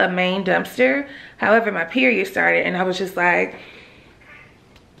a main dumpster. However, my period started and I was just like,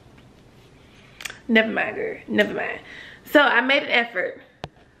 never mind, girl, never mind. So I made an effort.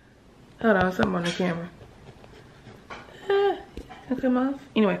 Hold on, something on the camera. Come off.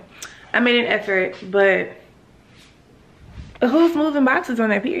 Anyway, I made an effort, but who's moving boxes on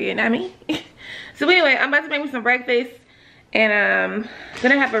their period? Not me. So anyway, I'm about to make me some breakfast, and I'm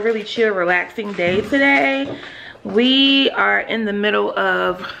gonna have a really chill, relaxing day today. We are in the middle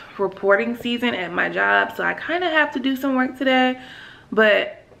of reporting season at my job, so I kind of have to do some work today,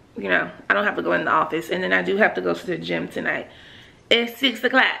 but you know, I don't have to go in the office. And then I do have to go to the gym tonight at 6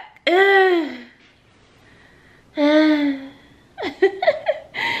 o'clock.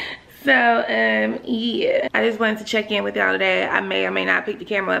 So yeah, I just wanted to check in with y'all today. I may or may not pick the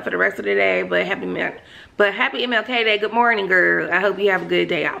camera up for the rest of the day, but happy MLK Day. Good morning, girl. I hope you have a good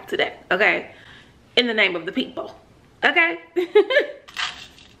day off today, okay? In the name of the people, okay?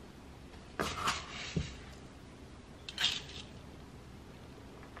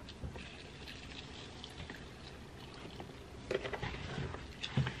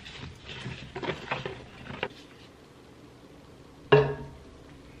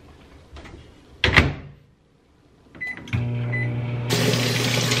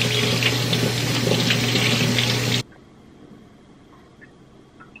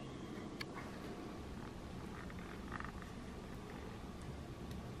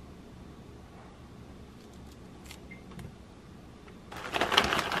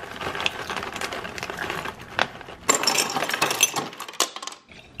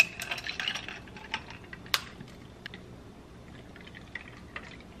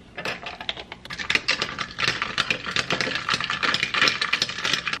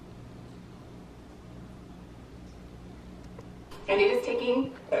 And it is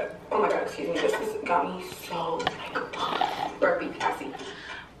taking, oh my god, excuse me, this has got me so like burpy, Cassie.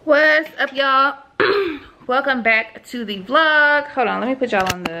 What's up, y'all? Welcome back to the vlog. Hold on, let me put y'all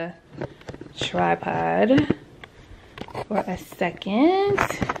on the tripod for a second.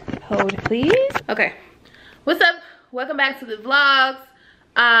 Hold please. Okay, what's up? Welcome back to the vlogs.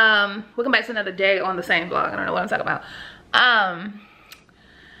 Welcome back to another day on the same vlog. I don't know what I'm talking about.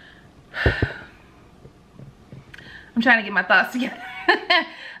 I'm trying to get my thoughts together.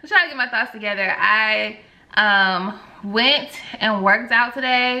 I went and worked out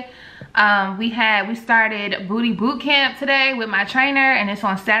today. We started booty boot camp today with my trainer, and it's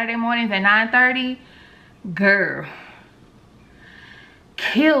on Saturday mornings at 9:30. Girl,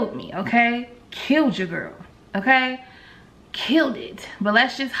 killed me, okay? Killed your girl, okay? Killed it. But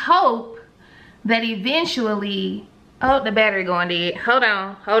let's just hope that eventually, oh, the battery going dead. Hold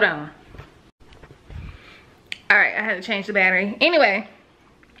on. All right, I had to change the battery. Anyway,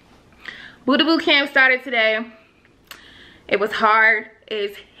 booty boot camp started today. It was hard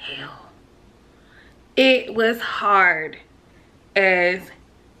as hell. It was hard as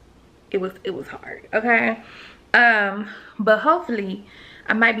it was hard, okay? But hopefully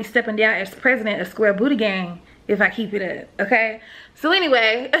I might be stepping down as president of Square Booty Gang if I keep it up, okay? So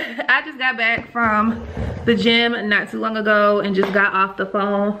anyway, I just got back from the gym not too long ago and just got off the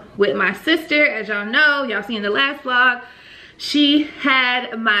phone with my sister. As y'all know, y'all seen the last vlog, she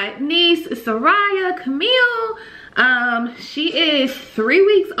had my niece Soraya Camille. She is 3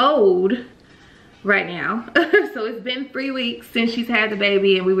 weeks old right now. So it's been 3 weeks since she's had the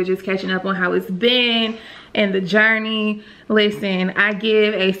baby, and we were just catching up on how it's been and the journey. Listen, I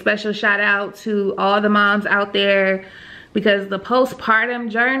give a special shout out to all the moms out there, because the postpartum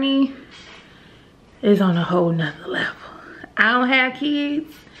journey is on a whole nother level. I don't have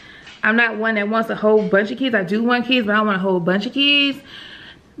kids. I'm not one that wants a whole bunch of kids. I do want kids, but I don't want a whole bunch of kids.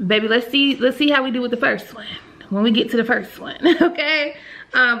 Baby, let's see how we do with the first one when we get to the first one, okay?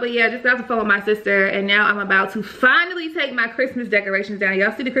 But yeah, just got off the phone with my sister, and now I'm about to finally take my Christmas decorations down.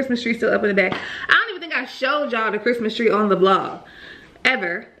 Y'all see the Christmas tree still up in the back. I don't even think I showed y'all the Christmas tree on the vlog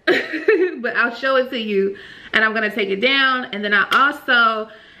ever. But I'll show it to you, and I'm gonna take it down. And then I also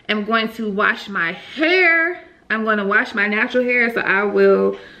am going to wash my hair. I'm gonna wash my natural hair, so I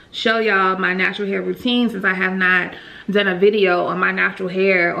will show y'all my natural hair routine, since I have not done a video on my natural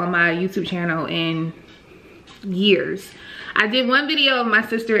hair on my YouTube channel in years. I did one video of my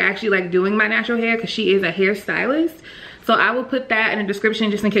sister actually like doing my natural hair because she is a hairstylist. So I will put that in the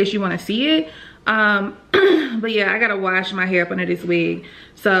description just in case you want to see it. But yeah, I gotta wash my hair up under this wig.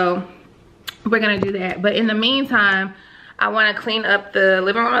 So we're gonna do that. But in the meantime, I want to clean up the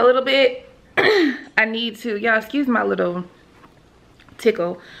living room a little bit. I need to, y'all excuse my little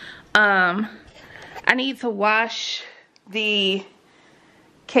tickle. I need to wash the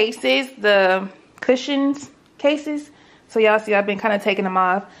cases, the cushions cases. So y'all see I've been kind of taking them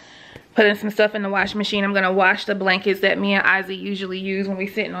off, putting some stuff in the washing machine. I'm gonna wash the blankets that me and Izzy usually use when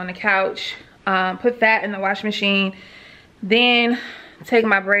we're sitting on the couch. Put that in the washing machine, then take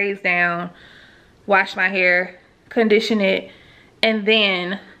my braids down, wash my hair, condition it, and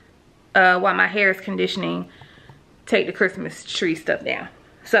then while my hair is conditioning, take the Christmas tree stuff down.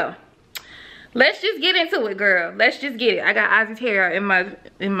 So let's just get into it, girl. Let's just get it. I got Ozzy's hair in my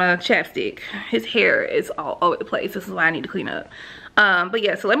chapstick. His hair is all over the place. This is why I need to clean up. But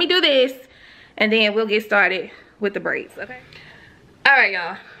yeah, so let me do this and then we'll get started with the braids, okay? All right,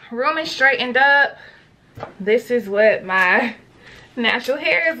 y'all. Room is straightened up. This is what my natural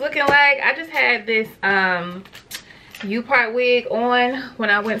hair is looking like. I just had this U-part wig on when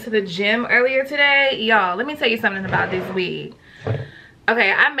I went to the gym earlier today. Y'all, let me tell you something about this wig.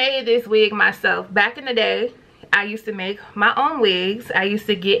 Okay, I made this wig myself. Back in the day, I used to make my own wigs. I used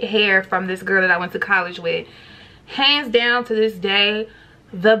to get hair from this girl that I went to college with. Hands down to this day,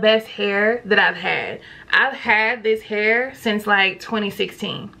 the best hair that I've had. I've had this hair since like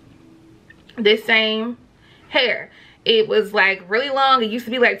 2016. This same hair. It was like really long. It used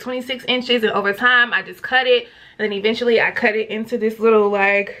to be like 26 inches, and over time I just cut it, and then eventually I cut it into this little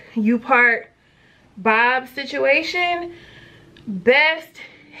like U-part bob situation. Best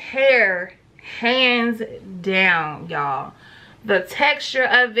hair hands down, y'all. The texture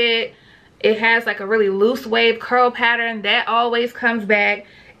of it, it has like a really loose wave curl pattern that always comes back.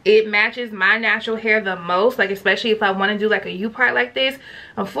 It matches my natural hair the most, like especially if I want to do like a U-part like this.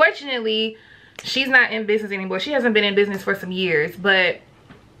 Unfortunately, she's not in business anymore. She hasn't been in business for some years, but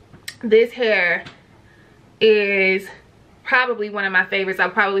this hair is probably one of my favorites. I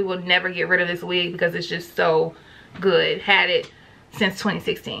probably will never get rid of this wig because it's just so good. Had it since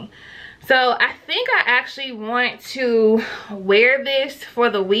 2016. So I think I actually want to wear this for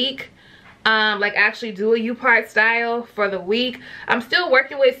the week. Like actually do a U-part style for the week. I'm still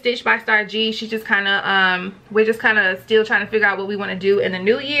working with Stitch by Star G. She's just kind of we're just kind of still trying to figure out what we want to do in the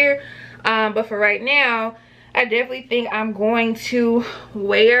new year. But for right now, I definitely think I'm going to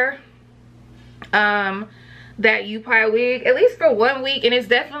wear that U-part wig at least for 1 week, and it's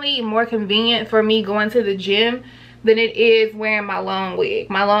definitely more convenient for me going to the gym than it is wearing my long wig.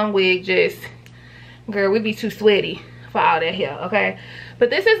 My long wig just, girl, we'd be too sweaty for all that hair, okay? But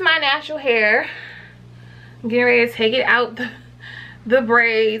this is my natural hair. I'm getting ready to take it out the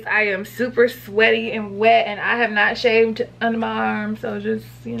braids. I am super sweaty and wet, and I have not shaved under my arm, so just,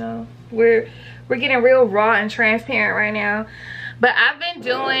 you know, we're getting real raw and transparent right now. But I've been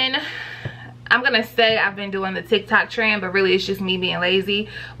doing, I'm gonna say I've been doing the TikTok trend, but really it's just me being lazy,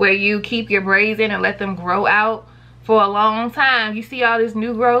 where you keep your braids in and let them grow out for a long time. You see all this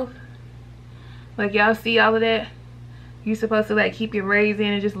new growth? Like, y'all see all of that? You're supposed to like keep your braids in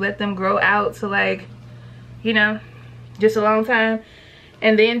and just let them grow out to like, you know, just a long time,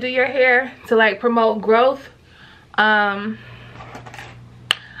 and then do your hair to like promote growth.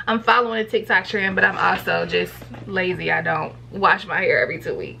 I'm following the TikTok trend, but I'm also just lazy. I don't wash my hair every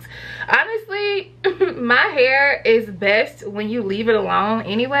 2 weeks. Honestly, my hair is best when you leave it alone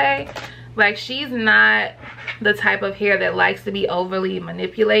anyway. Like, she's not the type of hair that likes to be overly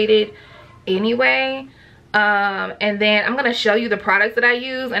manipulated anyway. And then I'm gonna show you the products that I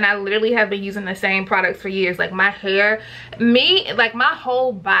use, and I literally have been using the same products for years. Like, my hair, like my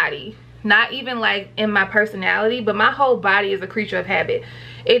whole body, not even like in my personality, but my whole body is a creature of habit.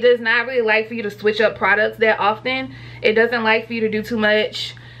 It does not really like for you to switch up products that often. It doesn't like for you to do too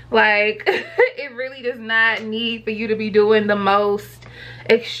much. Like, it really does not need for you to be doing the most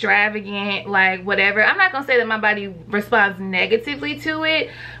extravagant, like, whatever. I'm not gonna say that my body responds negatively to it,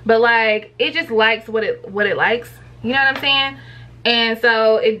 but like, it just likes what it likes, you know what I'm saying? And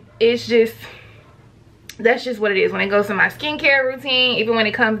so it's just, that's just what it is when it goes to my skincare routine. Even when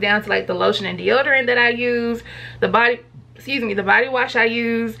it comes down to like the lotion and deodorant that I use, the body wash I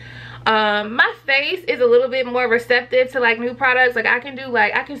use. My face is a little bit more receptive to like new products. Like, I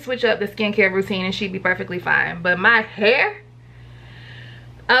can switch up the skincare routine and she'd be perfectly fine. But my hair,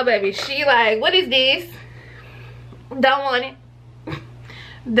 oh baby, she like, what is this? Don't want it.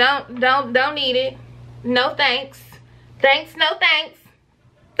 Don't need it. No thanks. Thanks, no thanks.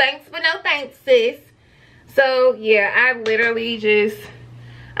 Thanks, but no thanks, sis. So yeah, I literally just,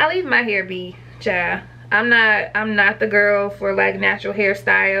 I leave my hair be, child. I'm not the girl for like natural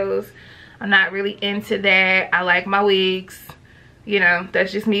hairstyles. I'm not really into that. I like my wigs. You know,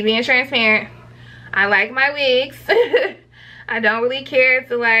 that's just me being transparent. I like my wigs. I don't really care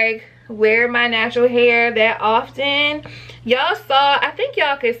to like wear my natural hair that often. Y'all saw, I think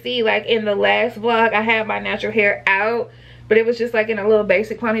y'all could see like in the last vlog, I had my natural hair out, but it was just like in a little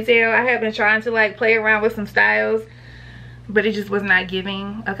basic ponytail. I have been trying to like play around with some styles, but it just was not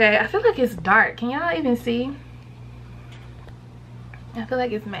giving. Okay, I feel like it's dark. Can y'all even see? I feel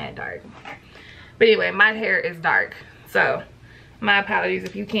like it's mad dark. But anyway, my hair is dark, so my apologies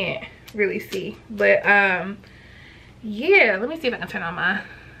if you can't really see. But yeah, let me see if I can turn on my,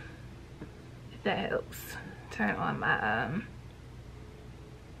 if that helps, turn on my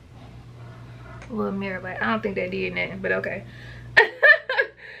little mirror light. I don't think that did nothing, but okay.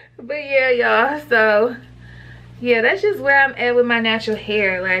 But yeah, y'all, so yeah, that's just where I'm at with my natural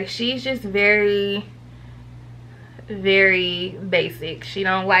hair. Like, she's just very basic. She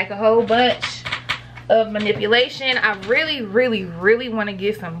don't like a whole bunch of manipulation. I really want to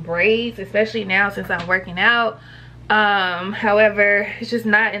get some braids, especially now since I'm working out. However, it's just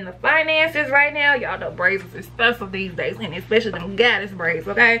not in the finances right now. Y'all know braids is expensive these days, and especially them goddess braids,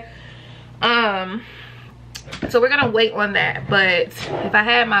 okay? So we're gonna wait on that, but if I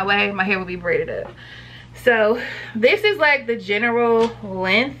had my way, my hair would be braided up. So this is like the general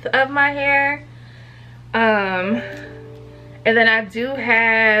length of my hair. And then I do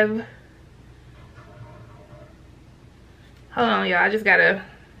have, hold on y'all, I just got a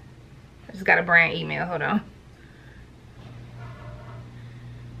brand email, hold on.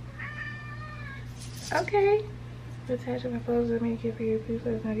 Okay. Attach my photos with me for you. Please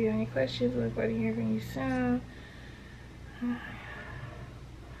let us know if you have any questions. Look forward to hearing from you soon.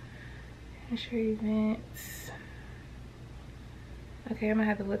 Ensure events. Okay, I'm gonna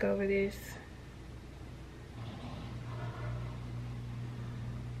have to look over this.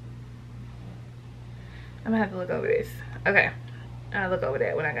 I'm gonna have to look over this. Okay, I'll look over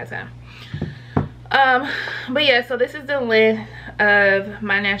that when I got time. But yeah, so this is the length of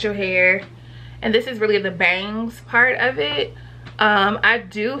my natural hair, and this is really the bangs part of it. I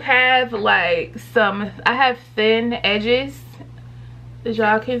do have like I have thin edges, as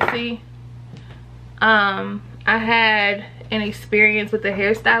y'all can see. I had an experience with a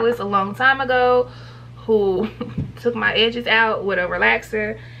hairstylist a long time ago who took my edges out with a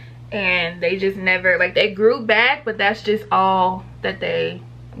relaxer, and they just never, like, they grew back, but that's just all that they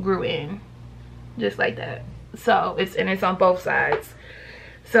grew in, just like that. So it's on both sides.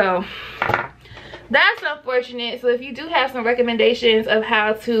 So that's unfortunate. So if you do have some recommendations of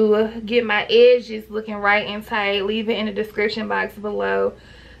how to get my edges looking right and tight, leave it in the description box below.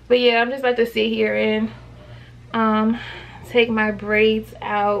 But yeah, I'm just about to sit here and take my braids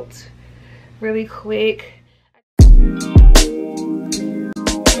out really quick.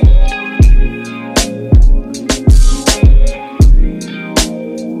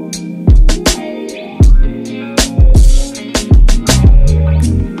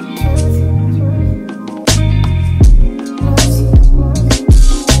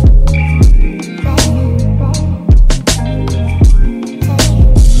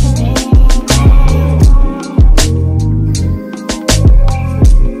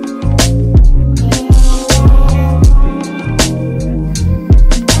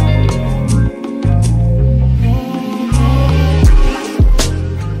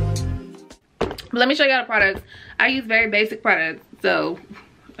 Let me show y'all the products. I use very basic products, so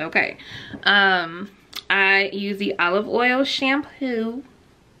okay. I use the olive oil shampoo.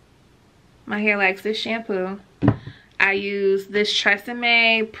 My hair likes this shampoo. I use this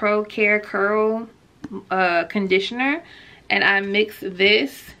Tresemme Pro Care Curl conditioner, and I mix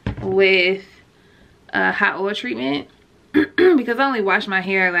this with hot oil treatment because I only wash my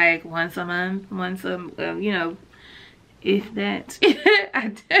hair like once a month, you know, if that. I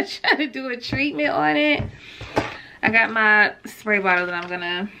try to do a treatment on it. I got my spray bottle that I'm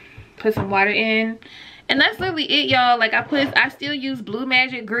gonna put some water in, and that's literally it, y'all. Like, I still use Blue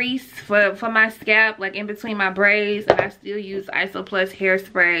Magic grease for my scalp, like in between my braids, and I still use Iso Plus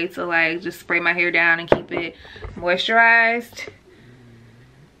hairspray to like just spray my hair down and keep it moisturized.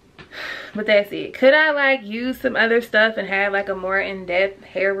 But that's it. Could I like use some other stuff and have like a more in-depth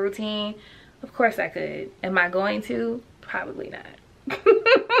hair routine? Of course I could. Am I going to? Probably not.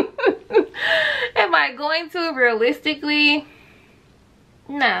 Am I going to realistically?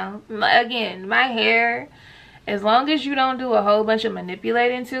 No. Again, my hair, as long as you don't do a whole bunch of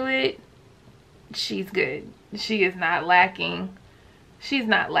manipulating to it, she's good. She is not lacking. She's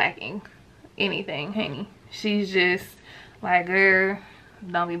not lacking anything, honey. She's just like, girl,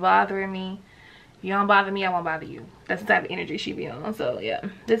 don't be bothering me. If you don't bother me, I won't bother you. That's the type of energy she be on. So yeah,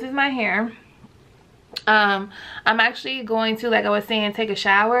 this is my hair. I'm actually going to, like I was saying, take a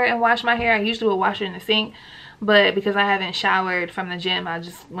shower and wash my hair. I usually would wash it in the sink, but because I haven't showered from the gym, I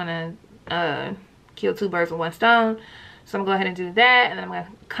just want to kill two birds with one stone. So I'm gonna go ahead and do that, and then I'm gonna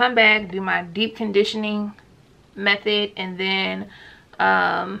come back, do my deep conditioning method, and then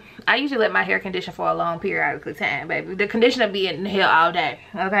I usually let my hair condition for a long period of time, baby. The conditioner be in the hair all day,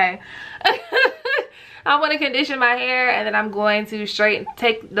 okay? I want to condition my hair, and then I'm going to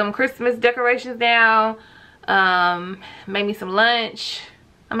take them Christmas decorations down, make me some lunch.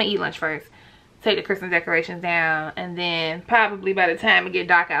 I'm gonna eat lunch first, take the Christmas decorations down, and then probably by the time it get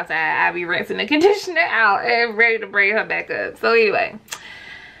dark outside, I'll be rinsing the conditioner out and ready to bring her back up. So anyway,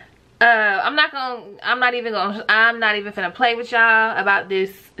 I'm not even finna play with y'all about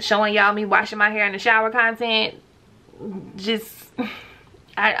this showing y'all me washing my hair in the shower content. Just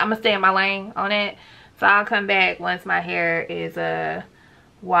I'm gonna stay in my lane on it. So I'll come back once my hair is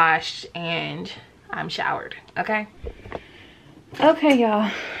washed and I'm showered. Okay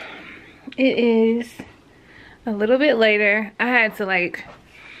y'all, it is a little bit later. I had to like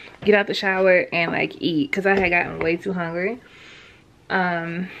get out the shower and like eat because I had gotten way too hungry.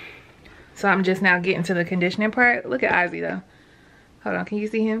 So I'm just now getting to the conditioning part. Look at Ozzy though. Hold on, can you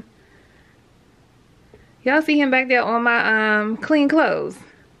see him? Y'all see him back there on my clean clothes?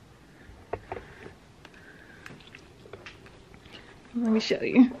 Let me show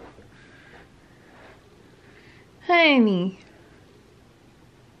you. Honey,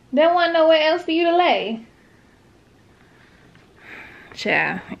 there wasn't nowhere else for you to lay.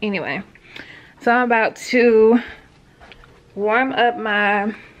 Child. Anyway, so I'm about to warm up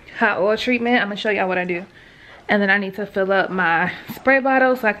my hot oil treatment. I'm gonna show y'all what I do, and then I need to fill up my spray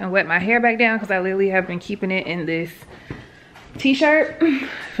bottle so I can wet my hair back down, because I literally have been keeping it in this t-shirt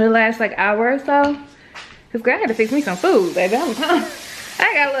for the last like hour or so. Cause girl, I had to fix me some food, baby. I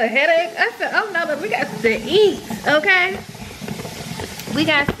got a little headache. I said, oh no, but we got to eat, okay? We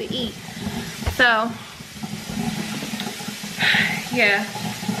got to eat. So, yeah,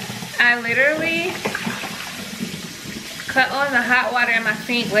 I literally cut on the hot water in my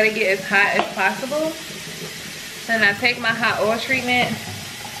sink, let it get as hot as possible. Then I take my hot oil treatment,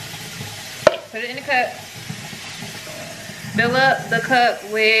 put it in the cup, fill up the cup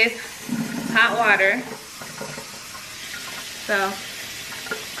with hot water. So,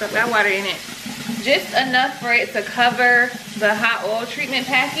 put that water in it. Just enough for it to cover the hot oil treatment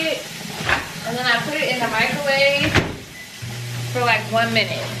packet. And then I put it in the microwave for like 1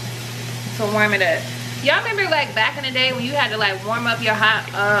 minute to warm it up. Y'all remember like back in the day when you had to like warm up your hot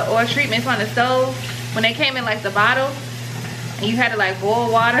oil treatments on the stove? When they came in like the bottle and you had to like boil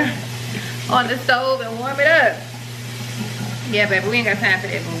water on the stove and warm it up. Yeah, baby, we ain't got time for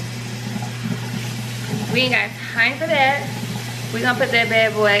that, boo. We ain't got time for that. We're gonna put that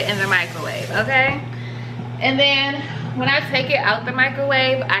bad boy in the microwave, okay? And then when I take it out the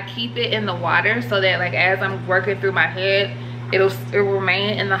microwave, I keep it in the water so that like as I'm working through my head, it'll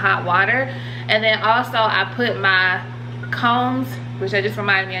remain in the hot water. And then also I put my combs, which I just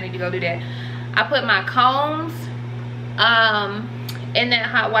reminded me I need to go do that. I put my combs in that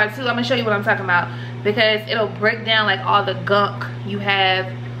hot water too. I'm gonna show you what I'm talking about, because it'll break down like all the gunk you have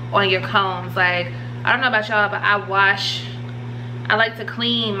on your combs. Like, I don't know about y'all, but I like to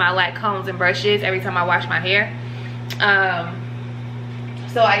clean my like combs and brushes every time I wash my hair.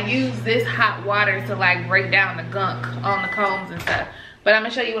 So I use this hot water to like break down the gunk on the combs and stuff. But I'm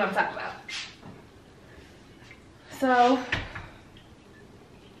gonna show you what I'm talking about. So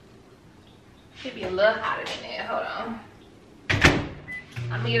should be a little hotter than that. Hold on.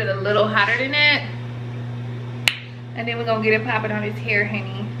 I'm gonna get it a little hotter than that. And then we're gonna get it popping on his hair,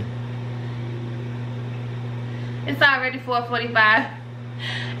 honey. It's already 4:45.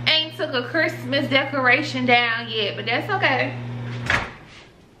 Ain't took a Christmas decoration down yet, but that's okay.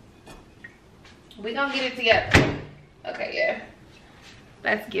 We gonna get it together. Okay, yeah.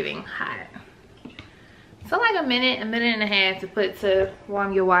 That's giving hot. So like a minute and a half to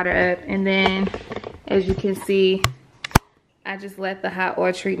warm your water up. And then as you can see, I just let the hot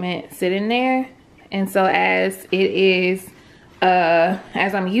oil treatment sit in there. And so as it is,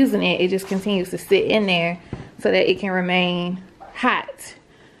 as I'm using it, it just continues to sit in there so that it can remain hot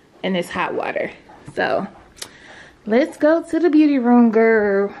in this hot water. So let's go to the beauty room,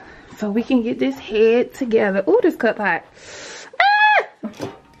 girl, so we can get this head together. Oh, this cup hot. Ah!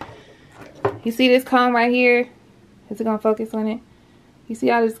 You see this comb right here? Is it gonna focus on it? You see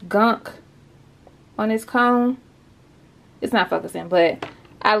all this gunk on this comb? It's not focusing, but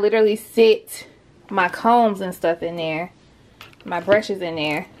I literally sit my combs and stuff in there, my brushes in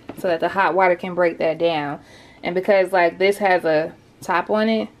there, so that the hot water can break that down. And because like this has a top on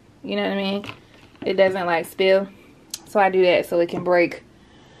it, you know what I mean, it doesn't like spill, so I do that so it can break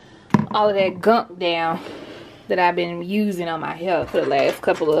all of that gunk down that I've been using on my hair for the last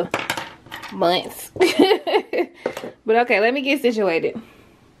couple of months. But okay, let me get situated.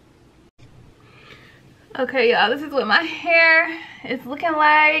 Okay, y'all, this is what my hair is looking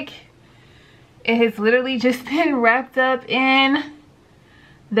like. It has literally just been wrapped up in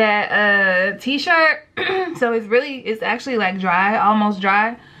that t-shirt. So it's actually like dry, almost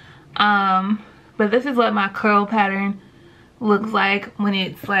dry. But this is what my curl pattern looks like when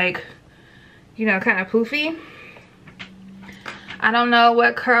it's like, you know, kind of poofy. I don't know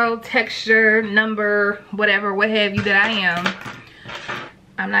what curl texture, number, whatever, what have you that I am.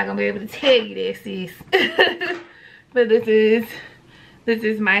 I'm not gonna be able to tell you this, sis. But this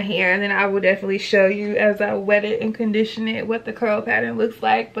is my hair, and then I will definitely show you as I wet it and condition it what the curl pattern looks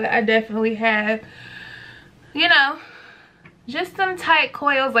like. But I definitely have, you know, just some tight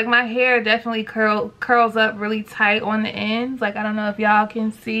coils. Like my hair definitely curls up really tight on the ends. Like I don't know if y'all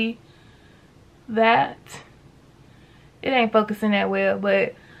can see that. It ain't focusing that well,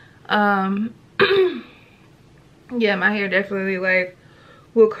 but yeah, my hair definitely like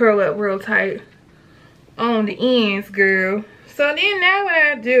will curl up real tight on the ends, girl. So then now what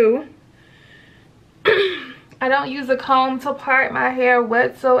I do, I don't use a comb to part my hair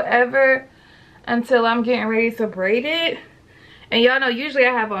whatsoever until I'm getting ready to braid it. And y'all know usually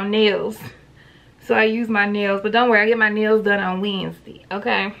I have on nails, so I use my nails, but don't worry, I get my nails done on Wednesday,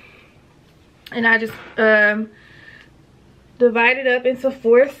 okay? And I just divide it up into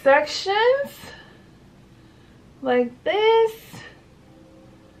 4 sections like this.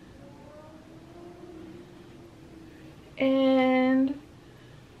 And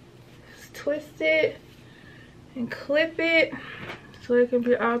just twist it and clip it so it can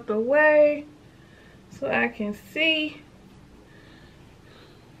be out the way so I can see.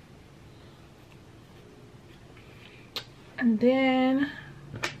 And then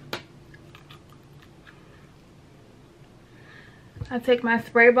I take my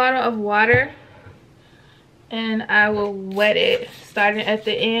spray bottle of water and I will wet it, starting at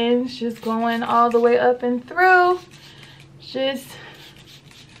the ends, just going all the way up and through. Just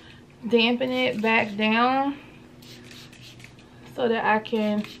dampen it back down so that I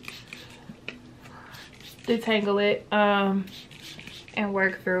can detangle it and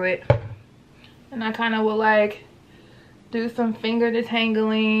work through it. And I kind of will like do some finger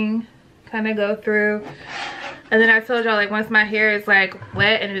detangling, kind of go through. And then I told y'all, like, once my hair is like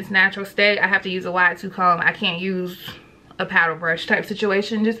wet and in its natural state, I have to use a wide tooth comb. I can't use a paddle brush type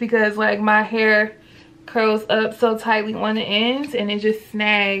situation, just because like my hair curls up so tightly on the ends and it just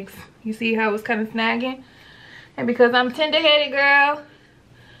snags. You see how it's kind of snagging? And because I'm tender-headed, girl,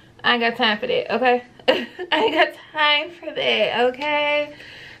 I ain't got time for that, okay? I ain't got time for that, okay?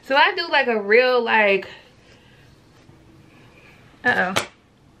 So I do like a real like, I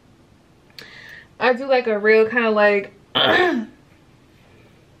do like a real kind of like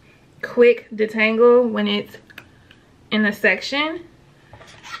quick detangle when it's in a section,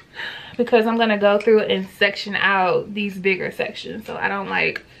 because I'm gonna go through and section out these bigger sections. So I don't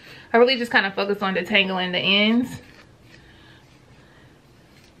like, I really just kind of focus on detangling the ends.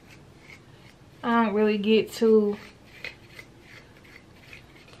 I don't really get too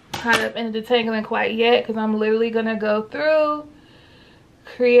caught up in the detangling quite yet, because I'm literally gonna go through,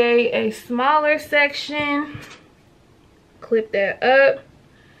 create a smaller section, clip that up,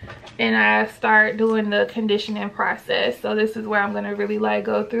 and I start doing the conditioning process. So this is where I'm gonna really like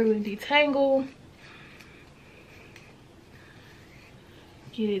go through and detangle,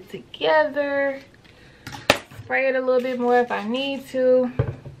 get it together, spray it a little bit more if I need to,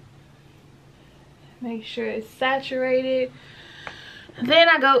 make sure it's saturated. Then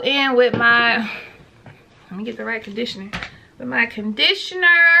I go in with my, let me get the right conditioner, with my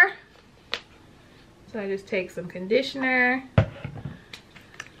conditioner. So I just take some conditioner.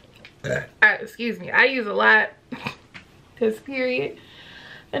 Excuse me, I use a lot, because period.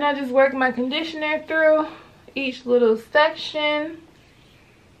 And I just work my conditioner through each little section,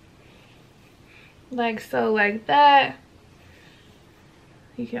 like so, like that.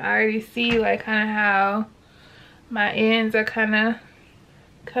 You can already see like kind of how my ends are kind of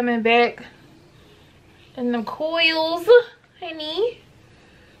coming back in the coils, honey.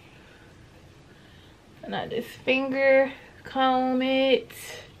 And I just finger comb it.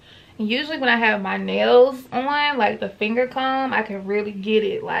 And usually when I have my nails on, like the finger comb, I can really get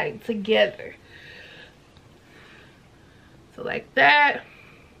it like together. So like that.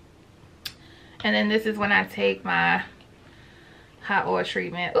 And then this is when I take my hot oil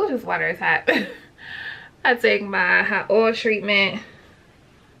treatment. Oh, this water is hot. I take my hot oil treatment,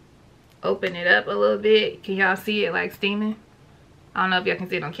 open it up a little bit. Can y'all see it like steaming? I don't know if y'all can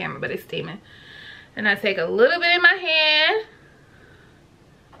see it on camera, but it's steaming. And I take a little bit in my hand,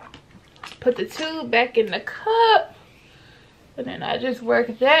 put the tube back in the cup, and then I just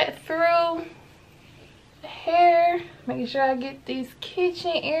work that through the hair, making sure I get these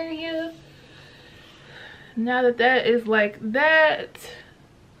kitchen area. Now that that is like that,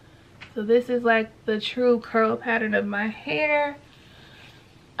 so this is like the true curl pattern of my hair.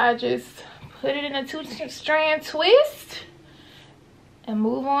 I just put it in a 2-strand twist and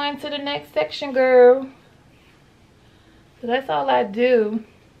move on to the next section, girl. So that's all I do.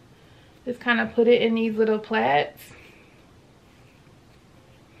 Just kind of put it in these little plaits.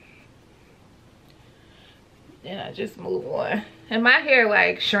 Then I just move on. And my hair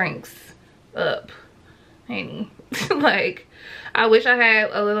like shrinks up. Like, I wish I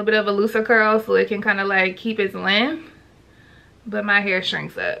had a little bit of a looser curl so it can kind of like keep its length, but my hair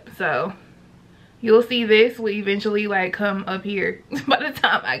shrinks up. So you'll see this will eventually like come up here by the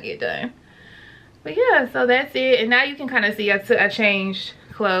time I get done. But yeah, so that's it. And now you can kind of see I changed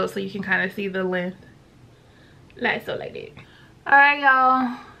clothes, so you can kind of see the length like so, like that. All right,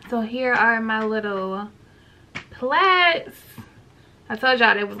 y'all, so here are my little plaits. I told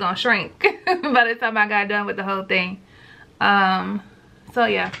y'all it was gonna shrink by the time I got done with the whole thing. So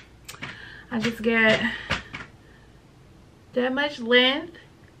yeah, I just got that much length.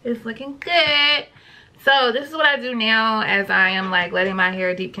 It's looking good. So this is what I do now as I am like letting my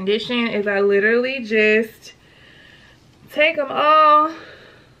hair deep condition, is I literally just take them all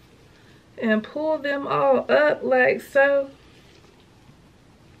and pull them all up like so,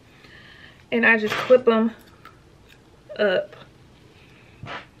 and I just clip them up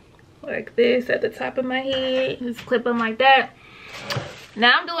like this at the top of my head. Just clip them like that.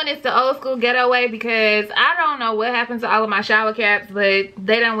 Now I'm doing this the old school ghetto way because I don't know what happens to all of my shower caps, but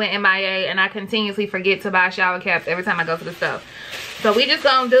they done went MIA and I continuously forget to buy shower caps every time I go to the store. So we just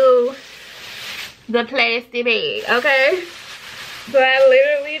gonna do the plastic bag, okay? So I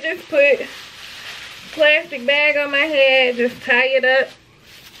literally just put plastic bag on my head, just tie it up,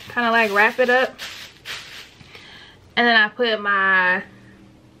 kind of like wrap it up, and then I put my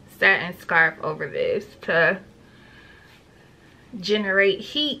satin scarf over this to generate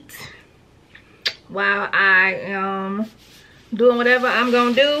heat while I am doing whatever I'm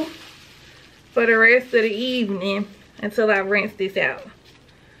gonna do for the rest of the evening until I rinse this out.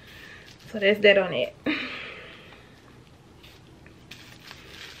 So that's that on it.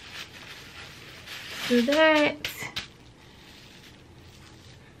 So that,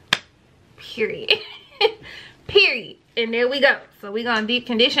 period. Period. And there we go. So we're gonna deep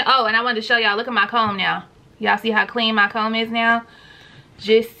condition. Oh, and I wanted to show y'all, look at my comb now. Y'all see how clean my comb is now?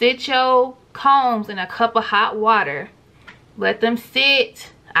 Just sit your combs in a cup of hot water. Let them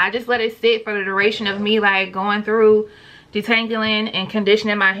sit. I just let it sit for the duration of me like going through detangling and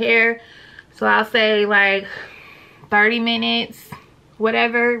conditioning my hair. So I'll say like 30 minutes,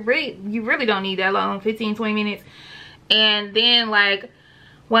 whatever. Really, you really don't need that long, 15-20 minutes. And then like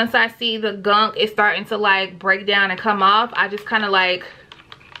once I see the gunk is starting to like break down and come off, I just kind of like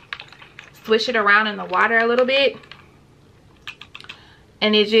swish it around in the water a little bit,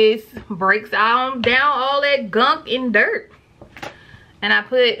 and it just breaks down all that gunk and dirt. And I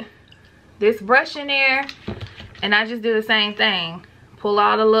put this brush in there and I just do the same thing. Pull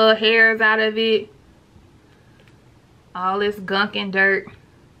all the little hairs out of it, all this gunk and dirt,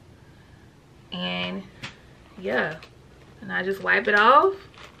 and yeah, and I just wipe it off,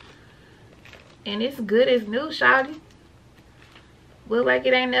 and it's good as new, shawty. Look like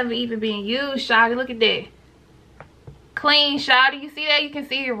it ain't never even been used, shawty. Look at that. Clean, shawty. You see that? You can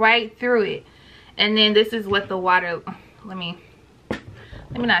see right through it. And then this is what the water, let me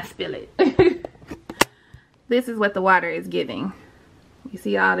not spill it. This is what the water is giving. You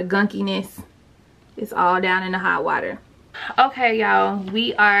see all the gunkiness? It's all down in the hot water. Okay, y'all,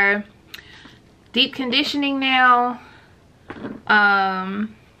 we are deep conditioning now. I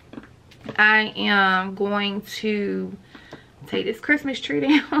am going to take this Christmas tree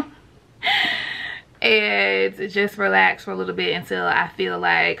down and just relax for a little bit until I feel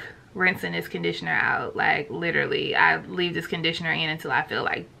like rinsing this conditioner out. Like literally, I leave this conditioner in until I feel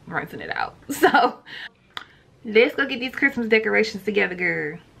like rinsing it out. So let's go get these Christmas decorations together,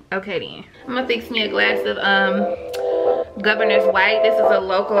 girl. Okay then, I'm gonna fix me a glass of Governor's White. This is a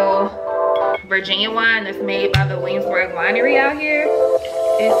local Virginia wine that's made by the Williamsburg winery out here.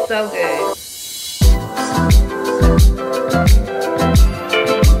 It's so good.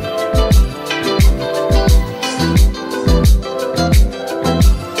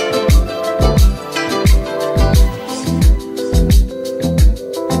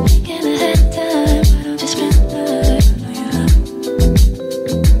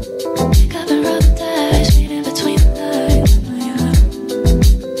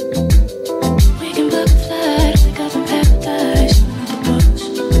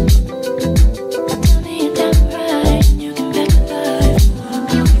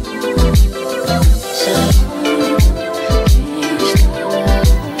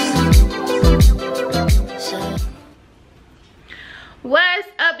 What's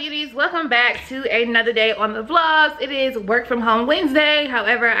up, beauties? Welcome back to another day on the vlogs. It is work from home Wednesday.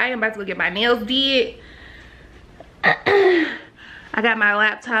 However, I am about to go get my nails did. I got my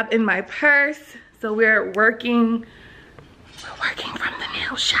laptop in my purse, so we're working from the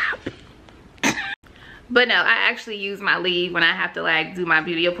nail shop. But no, I actually use my leave when I have to like do my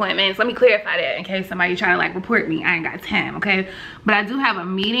beauty appointments. Let me clarify that in case somebody try to like report me. I ain't got time, okay? But I do have a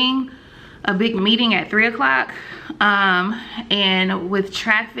meeting, a big meeting at 3 o'clock. And with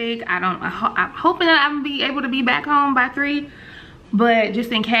traffic, I'm hoping that I'm gonna be able to be back home by 3. But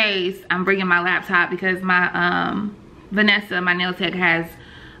just in case, I'm bringing my laptop because my Vanessa, my nail tech, has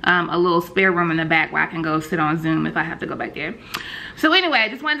a little spare room in the back where I can go sit on Zoom if I have to go back there. So anyway, I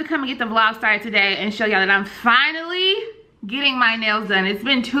just wanted to come and get the vlog started today and show y'all that I'm finally getting my nails done. It's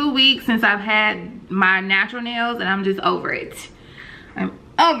been 2 weeks since I've had my natural nails and I'm just over it. I'm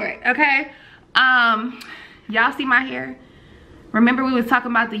over it, okay? Y'all see my hair? Remember we was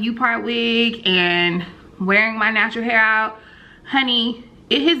talking about the U-part wig and wearing my natural hair out? Honey,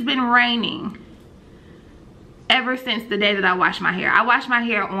 it has been raining ever since the day that I washed my hair. I washed my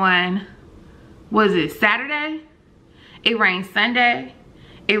hair on, was it Saturday? It rained Sunday.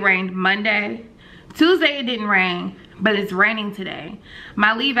 It rained Monday. Tuesday it didn't rain, but it's raining today.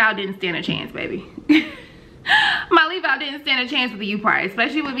 My leave out didn't stand a chance, baby. My leave out didn't stand a chance with the U-part,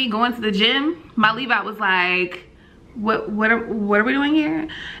 especially with me going to the gym. My leave out was like, what are we doing here?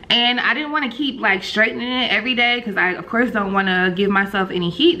 And I didn't want to keep like straightening it every day because I of course don't want to give myself any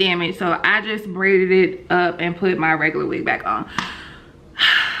heat damage, so I just braided it up and put my regular wig back on.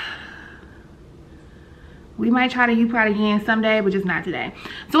 We might try to U-part again someday, but just not today.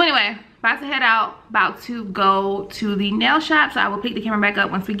 So anyway, about to head out, about to go to the nail shop. So I will pick the camera back up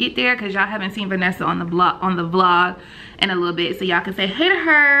once we get there because y'all haven't seen Vanessa on the vlog in a little bit, so y'all can say hey to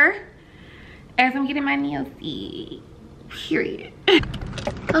her as I'm getting my nails did. Period.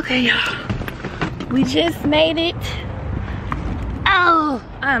 Okay, y'all, we just made it. Oh,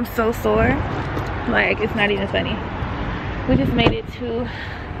 I'm so sore, like it's not even funny. We just made it to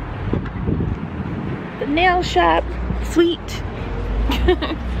the nail shop. Sweet.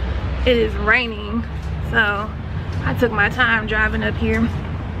 It is raining, so I took my time driving up here.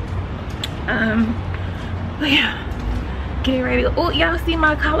 But yeah, getting ready. Oh, y'all see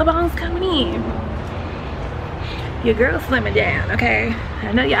my collarbones coming in. Your girl slimming down, okay?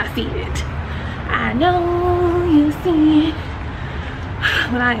 I know y'all see it. I know you see it.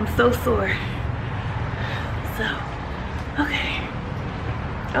 But I am so sore. So, okay.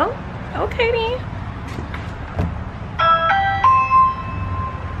 Oh, okay then.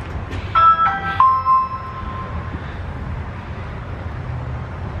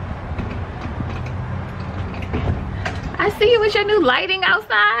 I see you with your new lighting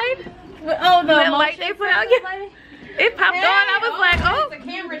outside. Oh, the light they put out. Yeah. It popped on. I was like, oh. It's a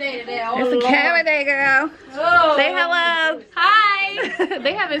camera day today. Oh, it's a camera day, girl. Oh. Say hello. Hi.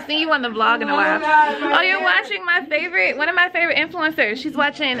 They haven't seen you on the vlog in a while. Oh, you're watching my favorite, one of my favorite influencers. She's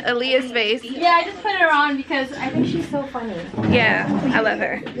watching Aaliyah's face. Yeah, I just put her on because I think she's so funny. Yeah, I love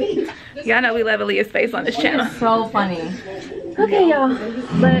her. Y'all know we love Aaliyah's face on this channel. So funny. Okay, y'all.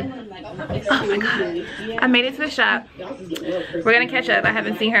 But oh my god, I made it to the shop. We're gonna catch up. I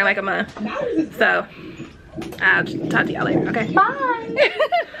haven't seen her in like a month, so I'll talk to y'all later. Okay, bye.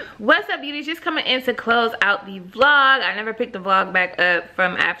 What's up, beauties? Just coming in to close out the vlog. I never picked the vlog back up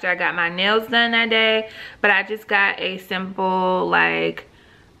from after I got my nails done that day, but I just got a simple like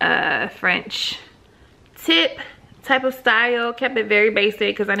French tip type of style. Kept it very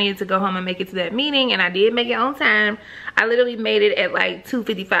basic because I needed to go home and make it to that meeting, and I did make it on time. I literally made it at like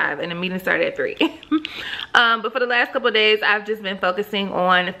 2:55 and the meeting started at 3. But for the last couple of days I've just been focusing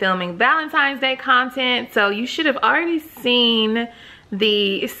on filming Valentine's Day content, so you should have already seen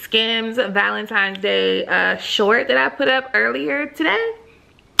the Skims Valentine's Day short that I put up earlier today.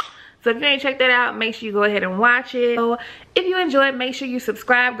 So if you ain't checked that out, make sure you go ahead and watch it. So if you enjoyed, make sure you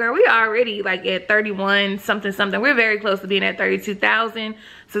subscribe, girl. We are already like at 31 something. We're very close to being at 32,000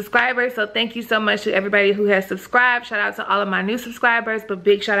 subscribers. So thank you so much to everybody who has subscribed. Shout out to all of my new subscribers, but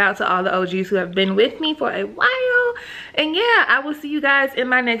big shout out to all the OGs who have been with me for a while. And yeah, I will see you guys in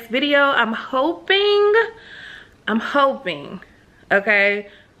my next video. I'm hoping, okay,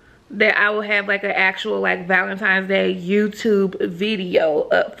 that I will have like an actual like Valentine's Day YouTube video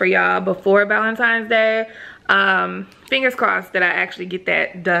up for y'all before Valentine's Day. Fingers crossed that I actually get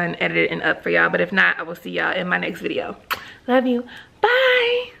that done, edited, and up for y'all. But if not, I will see y'all in my next video. Love you.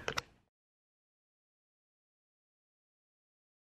 Bye.